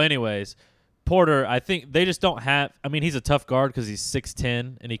 well. Anyways, Porter. I think they just don't have. I mean, he's a tough guard because he's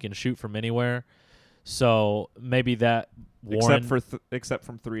 6'10" and he can shoot from anywhere. So maybe that Warren, Except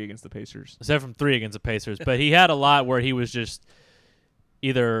from 3 against the Pacers. except from 3 against the Pacers, but he had a lot where he was just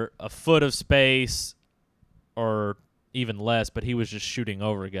either a foot of space or even less, but he was just shooting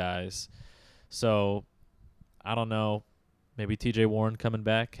over guys. So I don't know. Maybe T.J. Warren coming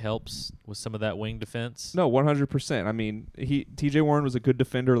back helps with some of that wing defense. No, 100%. I mean, T.J. Warren was a good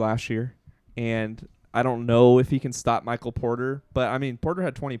defender last year, and I don't know if he can stop Michael Porter. But I mean, Porter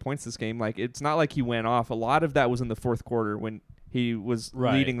had 20 points this game. Like, it's not like he went off. A lot of that was in the fourth quarter when he was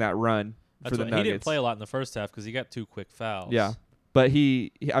Right. leading that run That's for the why Nuggets. he didn't play a lot in the first half because he got 2 quick fouls. Yeah. But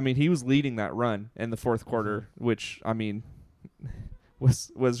he was leading that run in the fourth quarter, which, I mean,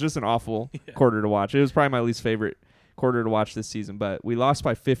 was just an awful quarter to watch. It was probably my least favorite quarter to watch this season, but we lost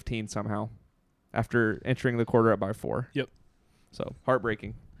by 15 somehow after entering the quarter up by 4. Yep. So,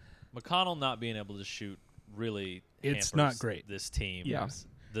 heartbreaking. McConnell not being able to shoot really It's hampers not great. this team. Yeah.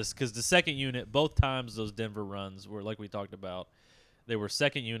 Because the second unit, both times those Denver runs were, like we talked about, they were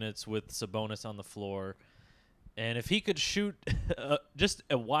second units with Sabonis on the floor. And if he could shoot just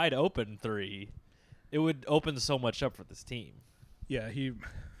a wide open 3, it would open so much up for this team. Yeah,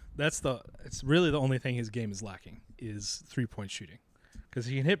 it's really the only thing his game is lacking is 3-point shooting, because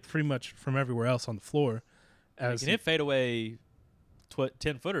he can hit pretty much from everywhere else on the floor. He can hit fadeaway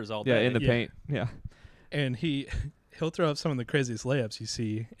 10-footers all Yeah, day. in the Yeah. paint. Yeah. and he'll throw up some of the craziest layups you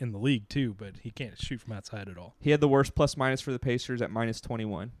see in the league too, but he can't shoot from outside at all. He had the worst plus minus for the Pacers at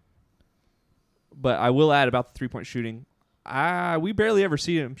 -21. But I will add about the 3-point shooting. We barely ever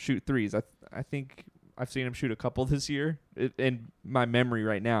see him shoot threes. I think I've seen him shoot a couple this year in my memory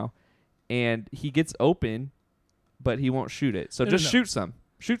right now. and he gets open, but he won't shoot it. So No, just no. shoot some.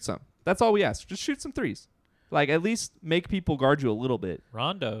 Shoot some. That's all we ask. Just shoot some threes. Like, at least make people guard you a little bit.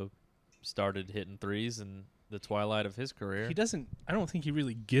 Rondo started hitting threes in the twilight of his career. He doesn't. I don't think he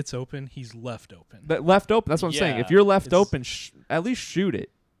really gets open. He's left open. That left open. That's what I'm saying. If Yeah, you're left it's- open, at least shoot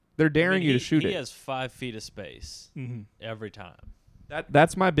it. They're daring you to shoot He it. has 5 feet of space Mm-hmm. every time.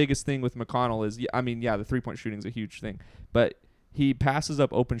 That's my biggest thing with McConnell is, the 3-point shooting is a huge thing, but he passes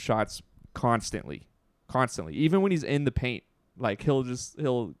up open shots constantly, even when he's in the paint. Like,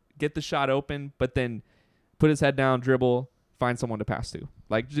 he'll get the shot open, but then put his head down, dribble, find someone to pass to.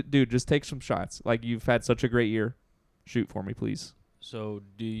 Like, dude, just take some shots. Like, you've had such a great year. Shoot for me, please. So,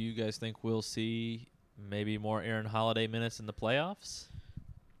 do you guys think we'll see maybe more Aaron Holiday minutes in the playoffs?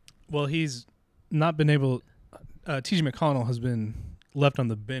 Well, he's not been able. T.J. McConnell has been left on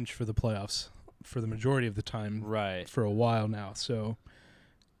the bench for the playoffs for the majority of the time Right. for a while now. So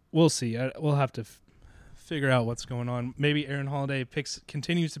we'll see. We'll have to figure out what's going on. Maybe Aaron Holiday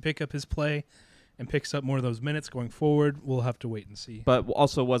continues to pick up his play and picks up more of those minutes going forward. We'll have to wait and see. But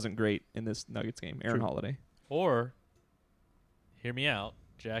also wasn't great in this Nuggets game, Aaron True. Holiday. Or, hear me out,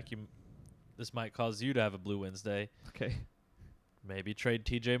 Jack. This might cause you to have a Blue Wednesday. Okay. Maybe trade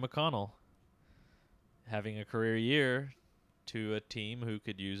T.J. McConnell, having a career year, to a team who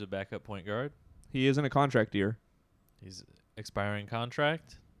could use a backup point guard. He is in a contract year. He's expiring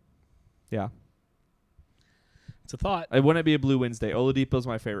contract. Yeah. It's a thought. It wouldn't be a Blue Wednesday. Oladipo's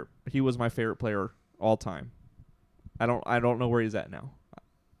my favorite. He was my favorite player all time. I don't know where he's at now.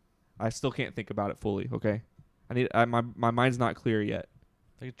 I still can't think about it fully, okay? My mind's not clear yet.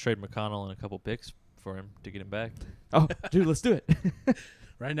 They could trade McConnell and a couple picks for him to get him back. Oh, dude, let's do it.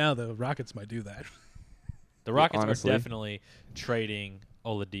 Right now, the Rockets might do that. The Rockets honestly. are definitely trading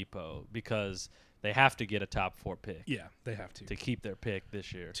Oladipo because they have to get a top 4 pick Yeah, they have to. to keep their pick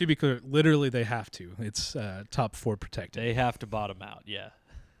this year. To be clear, literally they have to. It's top 4 protected. They have to bottom out, yeah.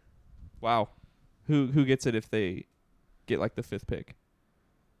 Wow. Who gets it if they get like the 5th pick?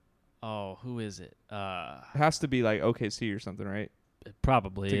 Oh, who is it? It has to be like OKC or something, right? It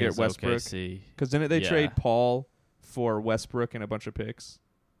probably To get is Westbrook? OKC. Because didn't they Yeah. trade Paul for Westbrook and a bunch of picks?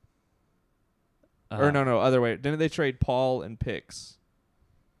 Or no, other way. Didn't they trade Paul and picks?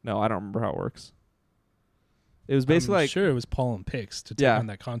 No, I don't remember how it works. It was basically I'm like, sure it was Paul and Picks to take Yeah. on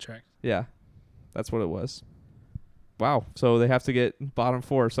that contract. yeah, that's what it was. Wow. So they have to get bottom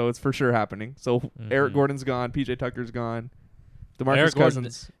 4. So it's for sure happening. So Eric Mhm. Gordon's gone. PJ Tucker's gone. DeMarcus Eric Gordon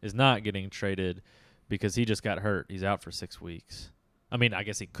Cousins. is not getting traded because he just got hurt. He's out for 6 weeks. I mean, I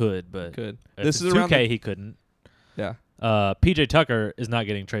guess he could, but Good. if This it's is around 2K, he couldn't. Yeah. PJ Tucker is not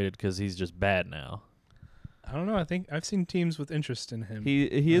getting traded because he's just bad now. I don't know. I think I've seen teams with interest in him. He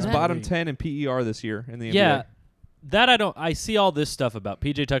is That- bottom 10 in PER this year in the NBA. Yeah, that I don't. I see all this stuff about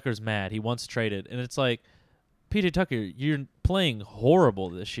PJ Tucker's mad. He wants traded, and it's like, PJ Tucker, you're playing horrible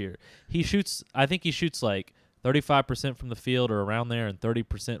this year. I think he shoots like 35% from the field or around there, and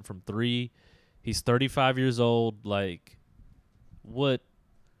 30% from 3. He's 35 years old. Like, what?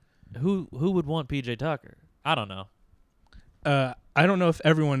 Who would want PJ Tucker? I don't know. I don't know if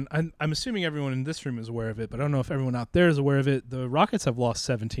everyone. I'm assuming everyone in this room is aware of it, but I don't know if everyone out there is aware of it. The Rockets have lost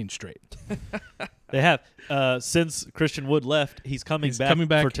 17 straight. They have since Christian Wood left. He's coming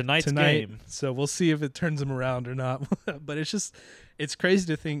back for tonight's game. So we'll see if it turns him around or not. But it's crazy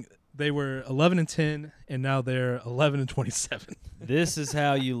to think they were 11-10 and now they're 11-27. This is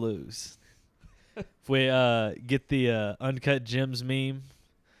how you lose. If we get the Uncut Gems meme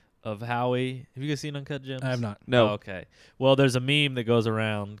of Howie. Have you guys seen Uncut Gems? I have not. No. Oh, okay. Well, there's a meme that goes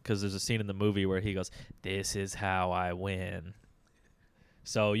around because there's a scene in the movie where he goes, "This is how I win."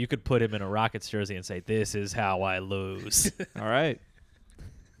 So you could put him in a Rockets jersey and say, "This is how I lose." All right.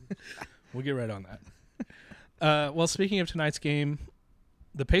 We'll get right on that. Well, speaking of tonight's game,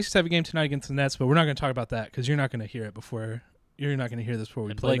 the Pacers have a game tonight against the Nets, but we're not going to talk about that because you're not going to hear it before. You're not going to hear this before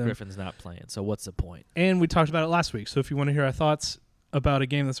we And play Blake them. Griffin's not playing, so what's the point? And we talked about it last week. So if you want to hear our thoughts about a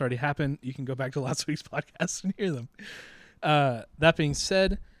game that's already happened, you can go back to last week's podcast and hear them. That being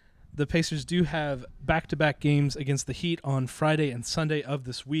said, the Pacers do have back-to-back games against the Heat on Friday and Sunday of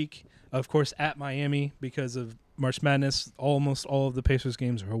this week. Of course, at Miami because of March Madness. Almost all of the Pacers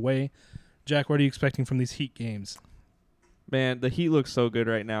games are away. Jack, what are you expecting from these Heat games? Man, the Heat looks so good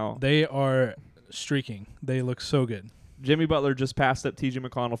right now. They are streaking. They look so good. Jimmy Butler just passed up T.J.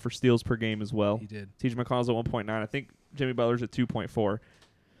 McConnell for steals per game as well. He did. T.J. McConnell's at 1.9. I think Jimmy Butler's at 2.4.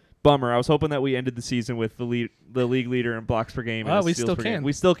 Bummer. I was hoping that we ended the season with the league leader in blocks per game. Well, and we steals still per can. Game.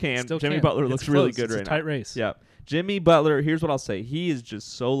 We still can. Still Jimmy can. Butler It's looks really close. good It's right a tight now. race. Yeah. Jimmy Butler, here's what I'll say. He is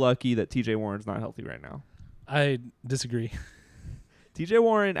just so lucky that T.J. Warren's not healthy right now. I disagree. T.J.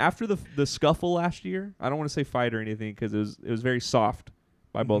 Warren, after the scuffle last year, I don't want to say fight or anything because it was very soft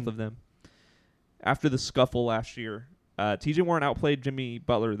by both Mhm. of them. After the scuffle last year, T.J. Warren outplayed Jimmy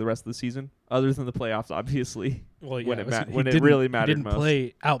Butler the rest of the season, other than the playoffs, obviously. Well, when yeah, when it really mattered he didn't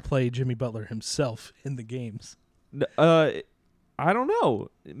most. outplay Jimmy Butler himself in the games. I don't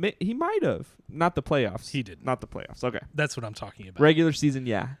know. He might have. Not the playoffs. He didn't. Not the playoffs. Okay. That's what I'm talking about. Regular season,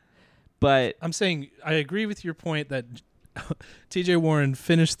 yeah. But I'm saying I agree with your point that T.J. Warren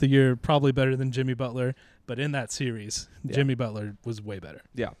finished the year probably better than Jimmy Butler, but in that series, Yeah. Jimmy Butler was way better.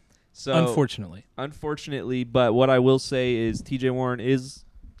 yeah. So Unfortunately. but what I will say is Jimmy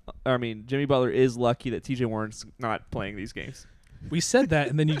Butler is lucky that T.J. Warren's not playing these games. We said that,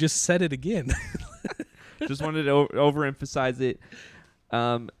 and then you just said it again. Just wanted to overemphasize it.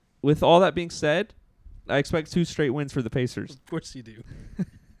 With all that being said, I expect 2 straight wins for the Pacers. Of course you do.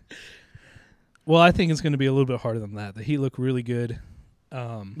 Well, I think it's going to be a little bit harder than that. The Heat look really good.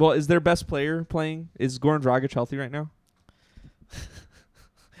 Well, is their best player playing? Is Goran Dragic healthy right now?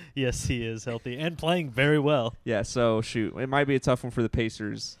 Yes, he is healthy and playing very well. Yeah, so shoot. It might be a tough one for the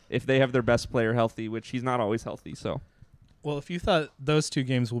Pacers if they have their best player healthy, which he's not always healthy. So Well, if you thought those 2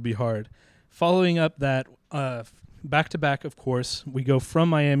 games will be hard, following up that back-to-back, of course, we go from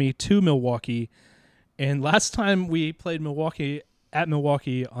Miami to Milwaukee. And last time we played Milwaukee at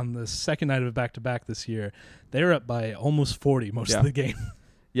Milwaukee on the second night of a back-to-back this year, they were up by almost 40 most of the game.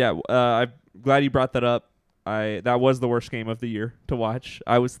 yeah, I'm glad you brought that up. That was the worst game of the year to watch.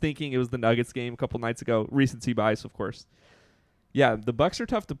 I was thinking it was the Nuggets game a couple nights ago. Recency bias, of course. Yeah, the Bucks are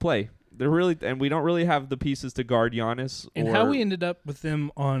tough to play. They're really, and we don't really have the pieces to guard Giannis. And how we ended up with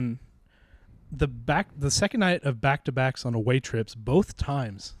them on the second night of back-to-backs on away trips both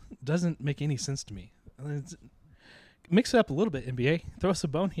times doesn't make any sense to me. Mix it up a little bit, NBA. Throw us a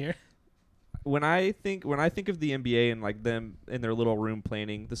bone here. When I think of the NBA and like them in their little room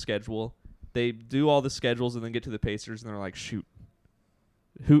planning the schedule, they do all the schedules and then get to the Pacers and they're like, shoot,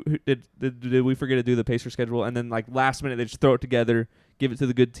 who did we forget to do the Pacers schedule? And then like last minute they just throw it together, give it to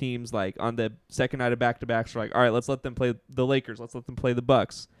the good teams. Like on the second night of back-to-backs, we're like, all right, let's let them play the Lakers, let's let them play the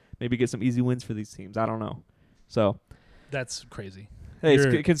Bucks, maybe get some easy wins for these teams. I don't know. So That's crazy. hey,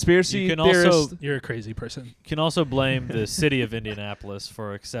 You're- it's conspiracy you can theorist. also- You're a crazy person. Can also blame the city of Indianapolis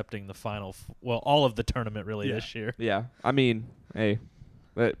for accepting the final, all of the tournament really Yeah. this year. Yeah, I mean, hey,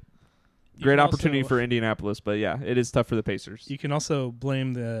 but You great can opportunity also- for Indianapolis, but yeah, it is tough for the Pacers. You can also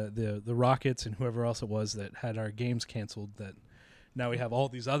blame the Rockets and whoever else it was that had our games canceled. That now we have all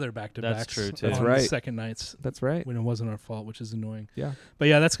these other back-to-backs. That's true, too. on That's the right. second nights That's right. when it wasn't our fault, which is annoying. Yeah. But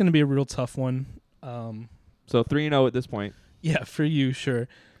yeah, that's going to be a real tough one. So 3-0 at this point. Yeah, for you, sure.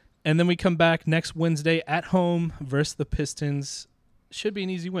 And then we come back next Wednesday at home versus the Pistons. Should be an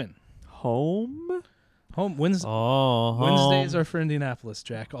easy win. Home. Home Wednesdays Oh, are for Indianapolis,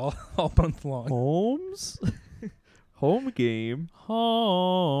 Jack, all month long. Homes. Home game.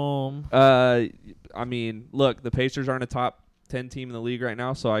 home. I mean, look, the Pacers aren't a top 10 team in the league right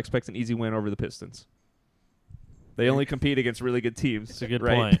now, so I expect an easy win over the Pistons. They only compete against really good teams. That's a good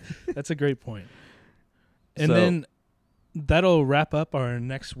right? point. That's a great point. And So- then that'll wrap up our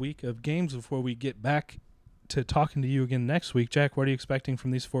next week of games before we get back to talking to you again next week. Jack, what are you expecting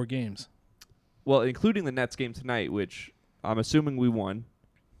from these 4 games? Well, including the Nets game tonight, which I'm assuming we won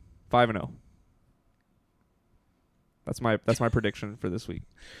 5-0. That's my prediction for this week.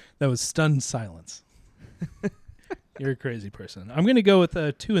 That was stunned silence. You're a crazy person. I'm going to go with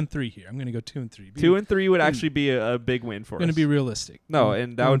 2-3 here. I'm going to go 2-3. 2-3 would actually be a big win for I'm going us. to be realistic. No, I'm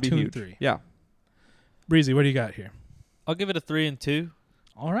and that going would be 2 and huge. 3. Yeah. Breezy, what do you got here? I'll give it a 3-2.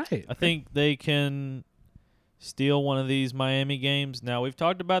 All right. I think they can steal one of these Miami games. Now, we've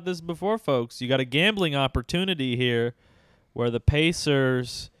talked about this before, folks. You got a gambling opportunity here where the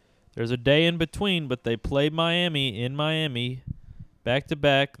Pacers, there's a day in between, but they play Miami in Miami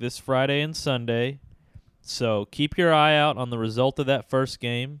back-to-back this Friday and Sunday. So keep your eye out on the result of that first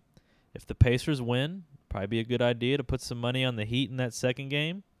game. If the Pacers win, probably be a good idea to put some money on the Heat in that second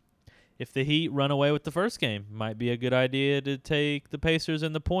game. If the Heat run away with the first game, might be a good idea to take the Pacers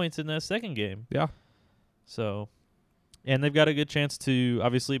and the points in that second game. Yeah. So, and they've got a good chance to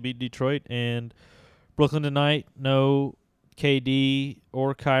obviously beat Detroit and Brooklyn tonight. No KD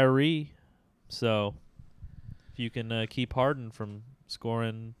or Kyrie. So, if you can keep Harden from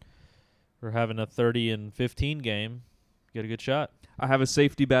scoring or having a 30 and 15 game, you got a good shot. I have a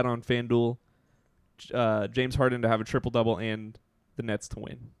safety bet on FanDuel. James Harden to have a triple-double and the Nets to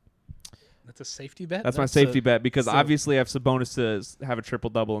win. That's a safety bet? That's my safety bet because so- obviously I have Sabonis to have a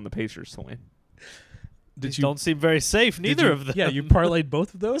triple-double and the Pacers to win. Did These don't seem very safe, did neither you- of them. Yeah, you parlayed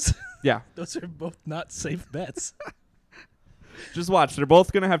both of those? Yeah. Those are both not safe bets. Just watch. They're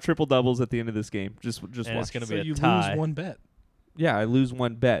both gonna have triple doubles at the end of this game. Just And watch. it's going to So be a you tie. lose one bet. Yeah, I lose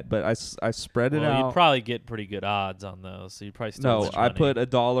one bet, but I spread it Well, out. you'd probably get pretty good odds on those, so you probably still No, lose I money. put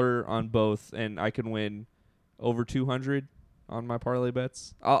 $1 on both, and I can win over 200 on my parlay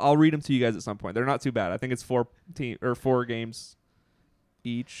bets. I'll read them to you guys at some point. They're not too bad. I think it's 4 games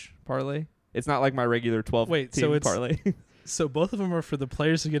each parlay. It's not like my regular 12 Wait, team so it's- parlay. So both of them are for the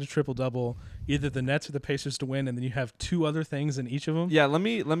players to get a triple double, either the Nets or the Pacers to win, and then you have 2 other things in each of them. Yeah, let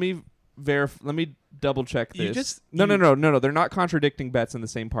me let me double check this. You just- no, you- no. They're not contradicting bets in the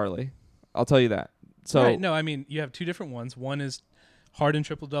same parlay. I'll tell you that. So Right, no, I mean you have 2 different ones. One is Harden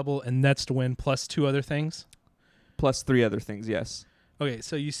triple double and Nets to win plus 2 other things. plus 3 other things, yes. Okay,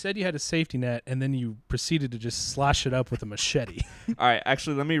 so you said you had a safety net, and then you proceeded to just slash it up with a machete. All right,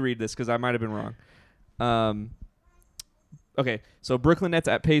 actually, let me read this because I might have been wrong. Okay, so Brooklyn Nets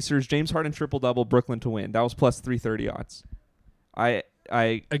at Pacers, James Harden triple double, Brooklyn to win. That was plus 330 odds. I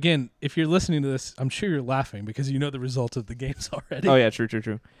Again, if you're listening to this, I'm sure you're laughing because you know the results of the games already. oh yeah,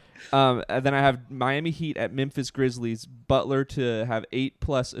 true. And then I have Miami Heat at Memphis Grizzlies, Butler to have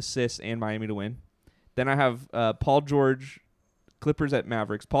 8+ assists and Miami to win. Then I have Paul George, Clippers at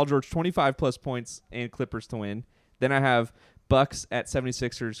Mavericks, Paul George 25+ points and Clippers to win. Then I have Bucks at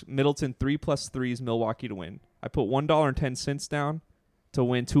 76ers, Middleton 3+ threes, Milwaukee to win. I put $1.10 down to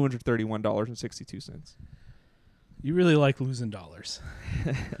win $231.62. You really like losing dollars.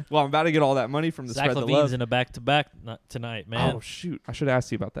 Well, I'm about to get all that money from the Zach spread the Levine's love. in a back-to-back tonight, man. Oh shoot, I should have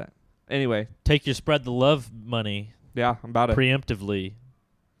asked you about that. Anyway, Take your spread the love money yeah, I'm about to. preemptively.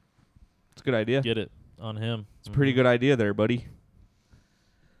 It's a good idea. Get it on him. It's a pretty good idea there, buddy.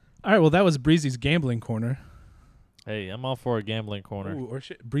 All right, well that was Breezy's gambling corner. Hey, I'm all for a gambling corner. Ooh, or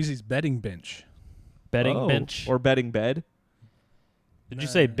Breezy's betting bench. Betting Oh, bench. or betting bed. Did you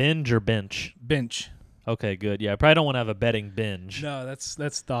say binge or bench? Bench. Okay, good. Yeah, I probably don't want to have a betting binge. No, that's the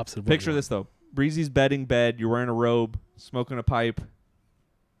opposite. Of what Picture you this though: Breezy's bedding bed. You're wearing a robe, smoking a pipe,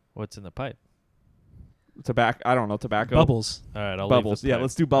 What's in the pipe? tobacco. I don't know, want. tobacco. Bubbles. All right, I'll Bubbles. Leave the Yeah, pipe.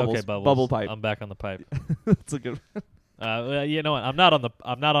 let's do bubbles. Okay, bubbles. Bubble pipe. I'm back on the pipe. That's a good. Well, you know what? I'm not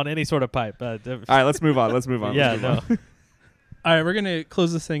on any sort of pipe. All right, let's move on. Let's move on. yeah, Let's move no. on. All right, we're gonna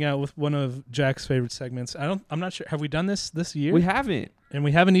close this thing out with one of Jack's favorite segments. I'm not sure. Have we done this year? We haven't. And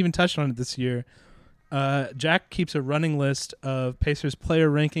we haven't even touched on it this year. Jack keeps a running list of Pacers player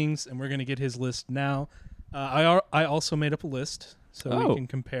rankings, and we're gonna get his list now. I also made up a list so Oh. we can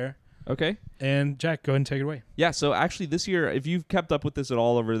compare. Okay. And Jack, go ahead and take it away. Yeah. So actually, this year, if you've kept up with this at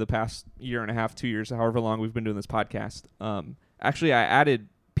all over the past year and a half, 2 years, however long we've been doing this podcast, actually, I added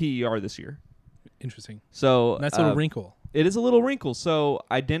PER this year. Interesting. So Nice little wrinkle. It is a little wrinkle. So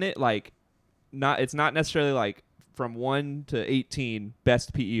I didn't it's not necessarily like from 1 to 18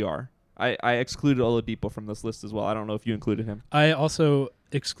 best PER. I excluded Oladipo from this list as well. I don't know if you included him. I also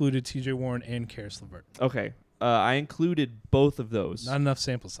excluded T.J. Warren and Karis LeVert. Okay. I included both of those. Not enough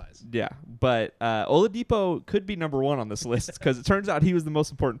sample size. Yeah. But Oladipo could be number 1 on this list because it turns out he was the most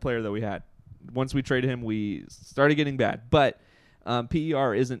important player that we had. Once we traded him, we started getting bad. But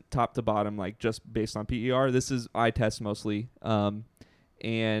PER isn't top to bottom, like just based on PER. This is eye test mostly.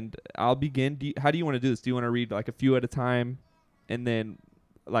 And I'll begin. How do you want to do this? Do you want to read like a few at a time, and then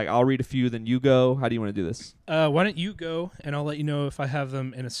like I'll read a few, then you go? How do you want to do this? Why don't you go, and I'll let you know if I have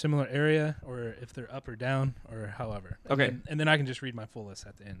them in a similar area or if they're up or down or however. Okay. And then I can just read my full list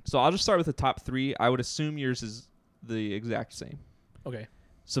at the end. So I'll just start with the top 3. I would assume yours is the exact same. Okay.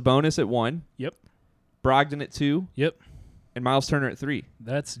 Sabonis at 1. Yep. Brogdon at 2. Yep. And Miles Turner at 3.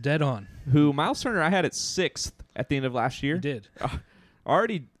 That's dead on. Who Miles Turner I had at 6th at the end of last year. You did.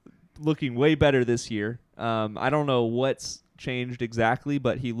 Already looking way better this year. I don't know what's changed exactly,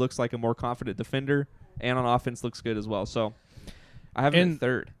 but he looks like a more confident defender, and on offense looks good as well. So I have him And at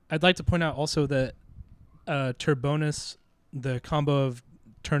 3rd. I'd like to point out also that Turbonis, the combo of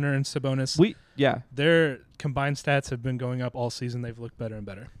Turner and Sabonis, their combined stats have been going up all season. They've looked better and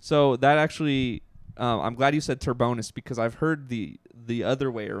better. So that actually, I'm glad you said Turbonis because I've heard the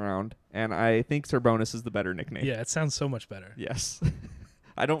other way around, and I think Turbonis is the better nickname. Yeah, it sounds so much better. Yes.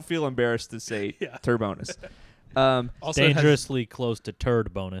 I don't feel embarrassed to say Yeah. Turbonis. Also, it has, Dangerously close to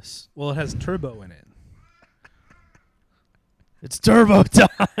turd bonus. well, it has turbo in it. It's turbo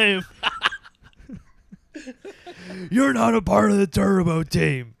time. You're not a part of the turbo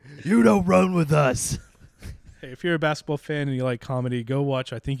team. You don't run with us. Hey, if you're a basketball fan and you like comedy, go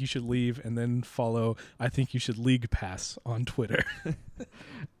watch I Think You Should Leave and then follow I Think You Should League Pass on Twitter.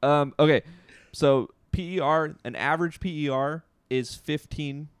 Okay. So PER, an average PER is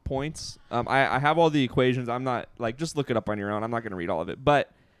 15 points. I have all the equations. I'm not just look it up on your own. I'm not going to read all of it.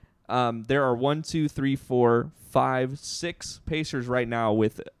 But There are 1, 2, 3, 4, 5, 6 Pacers right now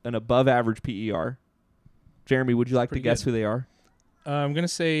with an above-average PER. Jeremy, would you like to pretty guess good. who they are? I'm going to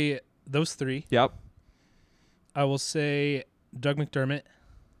say those three. Yep. I will say Doug McDermott.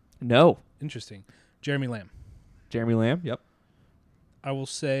 No. Interesting. Jeremy Lamb. Jeremy Lamb. Yep. I will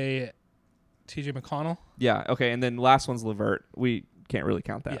say TJ McConnell. Yeah. Okay. And then last one's LeVert. We can't really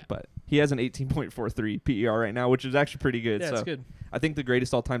count that, Yeah. but he has an 18.43 PER right now, which is actually pretty good. Yeah, so it's good. I think the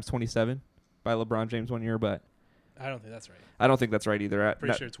greatest all time is 27 by LeBron James one year, but I don't think that's right. I don't think that's right either.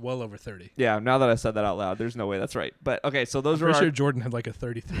 Pretty sure it's well over 30. Yeah. Now that I said that out loud, there's no way that's right. But okay. So those I'm are pretty our. sure Jordan had like a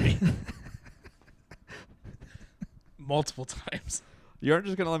 33. Multiple times. You aren't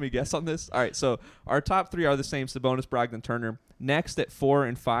just going to let me guess on this? All right, so our top 3 are the same, Sabonis, Brogdon, Turner. Next at 4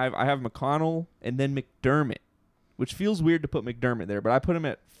 and 5, I have McConnell and then McDermott, which feels weird to put McDermott there, but I put him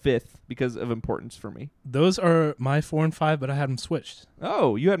at 5th because of importance for me. Those are my 4 and 5, but I had them switched.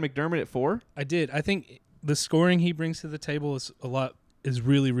 Oh, you had McDermott at 4? I did. I think the scoring he brings to the table is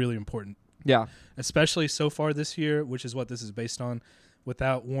really, really important, Yeah. especially so far this year, which is what this is based on.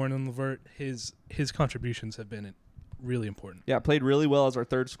 Without Warren and LeVert, his contributions have been really important. Yeah, played really well as our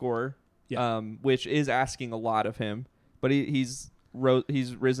third scorer, Yeah. which is asking a lot of him. But he's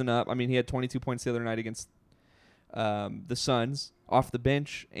risen up. I mean, he had 22 points the other night against the Suns off the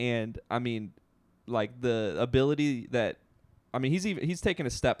bench, and I mean, like the ability that, I mean, he's taken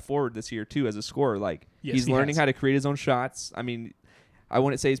a step forward this year too as a scorer. Like Yes, he's he learning has. how to create his own shots. I mean, I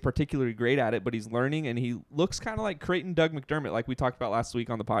wouldn't say he's particularly great at it, but he's learning, and he looks kind of like Creighton Doug McDermott, like we talked about last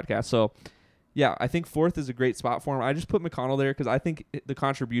week on the podcast. So. Yeah, I think 4th is a great spot for him. I just put McConnell there because I think the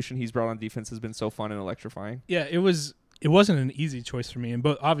contribution he's brought on defense has been so fun and electrifying. Yeah, it wasn't an easy choice for me, and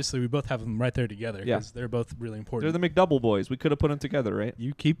obviously we both have them right there together Yeah. because they're both really They're important. the McDouble boys. We could have put them together, right?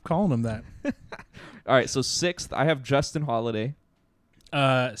 You keep calling them that. All right, so 6th, I have Justin Holiday.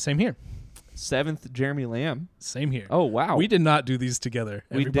 Same here. 7th, Jeremy Lamb. Same here. Oh, wow. We did not do these together.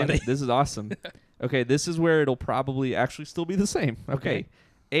 We Everybody. didn't. This is awesome. Okay, this is where it'll probably actually still be the same. Okay.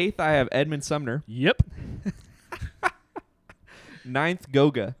 8th, I have Edmund Sumner. Yep. 9th,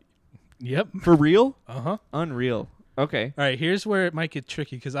 Goga. Yep. For real? Uh-huh. Unreal. Okay. All right, here's where it might get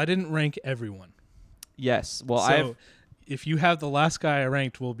tricky because I didn't rank everyone. Yes. Well, So if you have the last guy I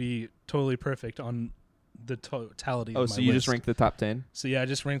ranked, will be totally perfect on the totality Oh, of my so you list. just ranked the top 10? So yeah, I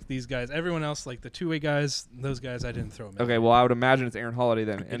just ranked these guys. Everyone else, like the two-way guys, those guys I didn't throw them in. Okay, well, I would imagine it's Aaron Holiday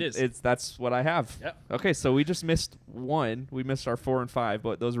then. And is. That's what I have. Yep. Okay, so we just missed one. We missed our 4 and 5,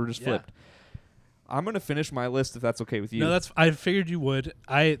 but those were just Yeah. flipped. I'm going to finish my list if that's okay with you. No, I figured you would.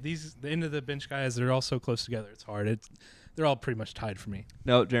 The end of the bench guys, they're all so close together. It's hard. They're all pretty much tied for me.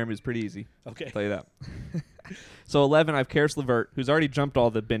 No, Jeremy's pretty easy. Okay. I'll tell you that. So 11, I have Karis LeVert, who's already jumped all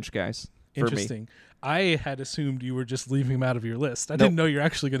the bench guys for me. Interesting. I had assumed you were just leaving him out of your list. I Nope. didn't know you're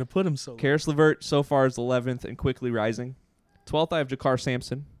actually going to put him so low. Karis LeVert so far is 11th and quickly rising. 12th, I have Jakar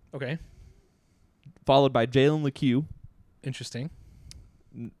Sampson, Okay. followed by Jalen LeCue. Interesting.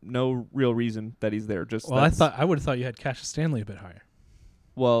 No real reason that he's there. Just Well, I would have thought you had Cassius Stanley a bit higher.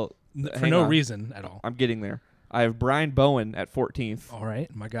 Well, For hang no on. reason at all. I'm getting there. I have Brian Bowen at 14th. All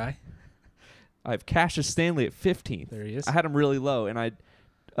right, my guy. I have Cassius Stanley at 15th. There he is. I had him really low, and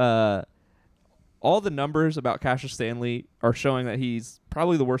all the numbers about Cassius Stanley are showing that he's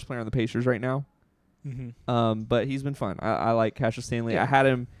probably the worst player on the Pacers right now. Mm-hmm. But he's been fun. I like Cassius Stanley. Yeah. I had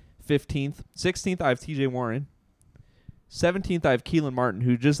him 15th. 16th, I have T.J. Warren. 17th, I have Keelan Martin,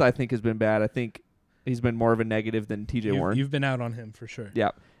 who just I think has been bad. I think he's been more of a negative than T.J. Warren. You've been out on him for sure. Yeah.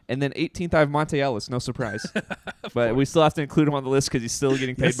 And then 18th, I have Monte Ellis. No surprise. But we still have to include him on the list because he's still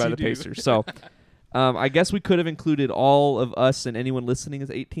getting paid Yes, by you the do. Pacers. So I guess we could have included all of us and anyone listening as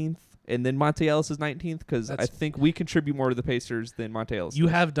 18th, and then Monte Ellis is 19th because I That's- think we contribute more to the Pacers than Monte Ellis You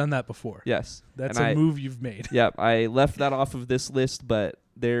does. have done that before. Yes. That's And a I- move you've made. Yep. I left that off of this list, but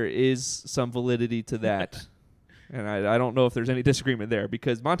there is some validity to that. And I don't know if there's any disagreement there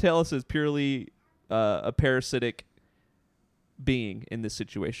because Monte Ellis is purely a parasitic being in this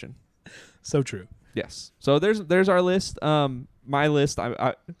situation. So true. Yes. So there's our list. My list.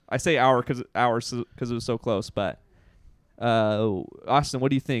 I say ours because it was so close. But Austin, what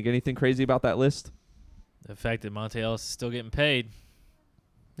do you think? Anything crazy about that list? The fact that Monte Ellis is still getting paid.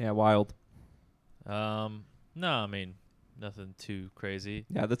 Yeah, wild. No, I mean nothing too crazy.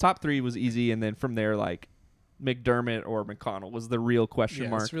 Yeah, the top 3 was easy, and then from there, like McDermott or McConnell was the real question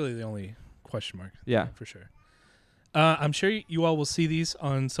mark. It's really the only question mark. Yeah. For sure. I'm sure you all will see these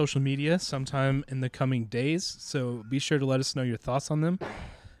on social media sometime in the coming days, so be sure to let us know your thoughts on them.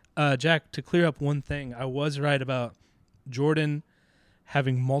 Jack, to clear up one thing, I was right about Jordan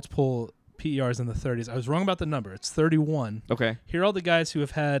having multiple PERs in the 30s. I was wrong about the number. It's 31. Okay. Here are all the guys who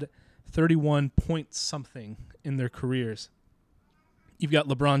have had 31 point something in their careers. You've got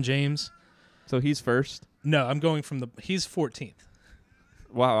LeBron James. So he's first. No, I'm going from he's 14th.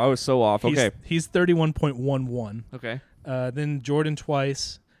 Wow, I was so off. Okay. He's 31.11. Okay. Then Jordan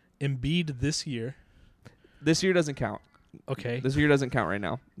twice. Embiid this year. This year doesn't count. Okay. This year doesn't count right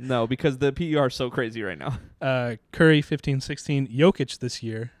now. No, because the PER is so crazy right now. Curry 15-16. Jokic this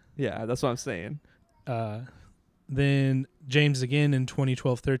year. Yeah, that's what I'm saying. Then James again in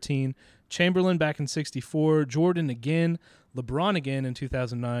 2012-13. Chamberlain back in 64. Jordan again. LeBron again in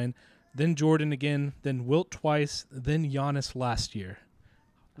 2009. Then Jordan again. Then Wilt twice. Then Giannis last year.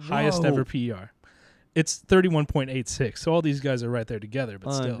 Highest ever PER. It's 31.86. So all these guys are right there together,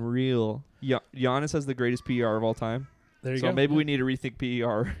 but still. Unreal. Giannis has the greatest PER of all time. There you so go. maybe we need to rethink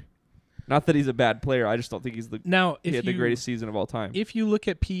PER. Not that he's a bad player. I just don't think he had the greatest season of all time. If you look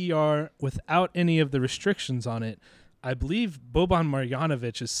at PER without any of the restrictions on it, I believe Boban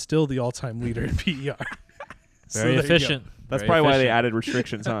Marjanovic is still the all-time leader in PER. So Very there you go. efficient. That's Very probably why they efficient. added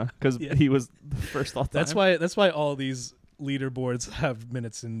restrictions, huh? Because Yeah. he was the first all time. That's why all these leaderboards have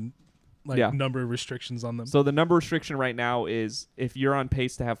minutes and number restrictions on them. So the number restriction right now is if you're on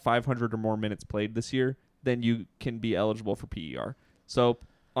pace to have 500 or more minutes played this year, then you can be eligible for PER. So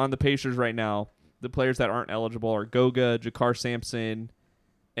on the Pacers right now, the players that aren't eligible are Goga, Jakar Sampson,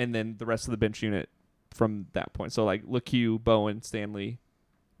 and then the rest of the bench unit from that point. So like LeCue, Bowen, Stanley,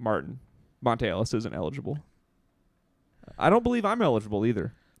 Martin. Monte Ellis isn't eligible. I don't believe I'm eligible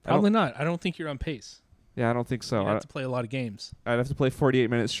either. Probably not. I don't think you're on pace. Yeah, I don't think so. You have to play a lot of games. I'd have to play 48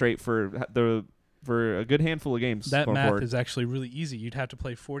 minutes straight for a good handful of games. That going math forward. is actually really easy. You'd have to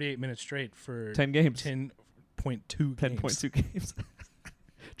play 48 minutes straight for 10 games. 10.2 games. 10.2 games.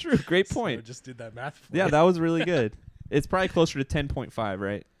 True. Great point. So just did that math for Yeah, you. that was really good. It's probably closer to 10.5,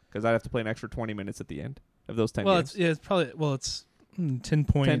 right? Because I'd have to play an extra 20 minutes at the end of those 10 games. It's probably 10.4.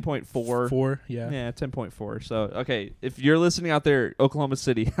 10.4. Yeah. Yeah, 10.4. So, okay, if you're listening out there, Oklahoma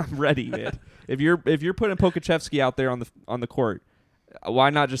City, I'm ready, man. If you're putting Pokachevsky out there on the court, why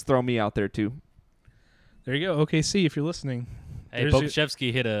not just throw me out there too? There you go. OKC, if you're listening. Hey, There's your-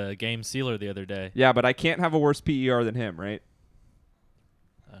 Pokachevsky hit a game sealer the other day. Yeah, but I can't have a worse PER than him, right?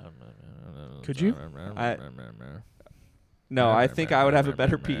 Could you? No, I think I would have a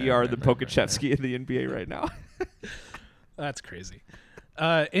better PER than Pokachevsky in the NBA right now. That's crazy.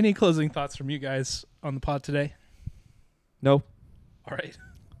 Any closing thoughts from you guys on the pod today? No. All right.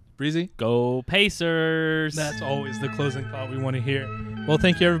 Breezy? Go Pacers! That's always the closing thought we want to hear. Well,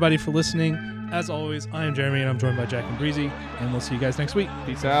 thank you everybody for listening. As always, I am Jeremy and I'm joined by Jack and Breezy, and we'll see you guys next week.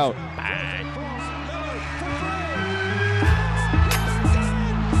 Peace out.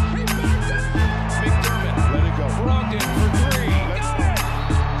 Let it go. Brogdon for three. Got it!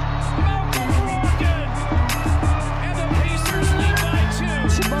 Malcolm Brogdon! And the Pacers lead by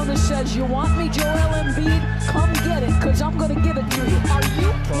 2. Sabonis says, you want me, Joel Embiid? Come get it, because I'm going to give it to you. Are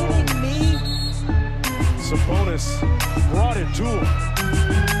you kidding me? Sabonis brought it to him.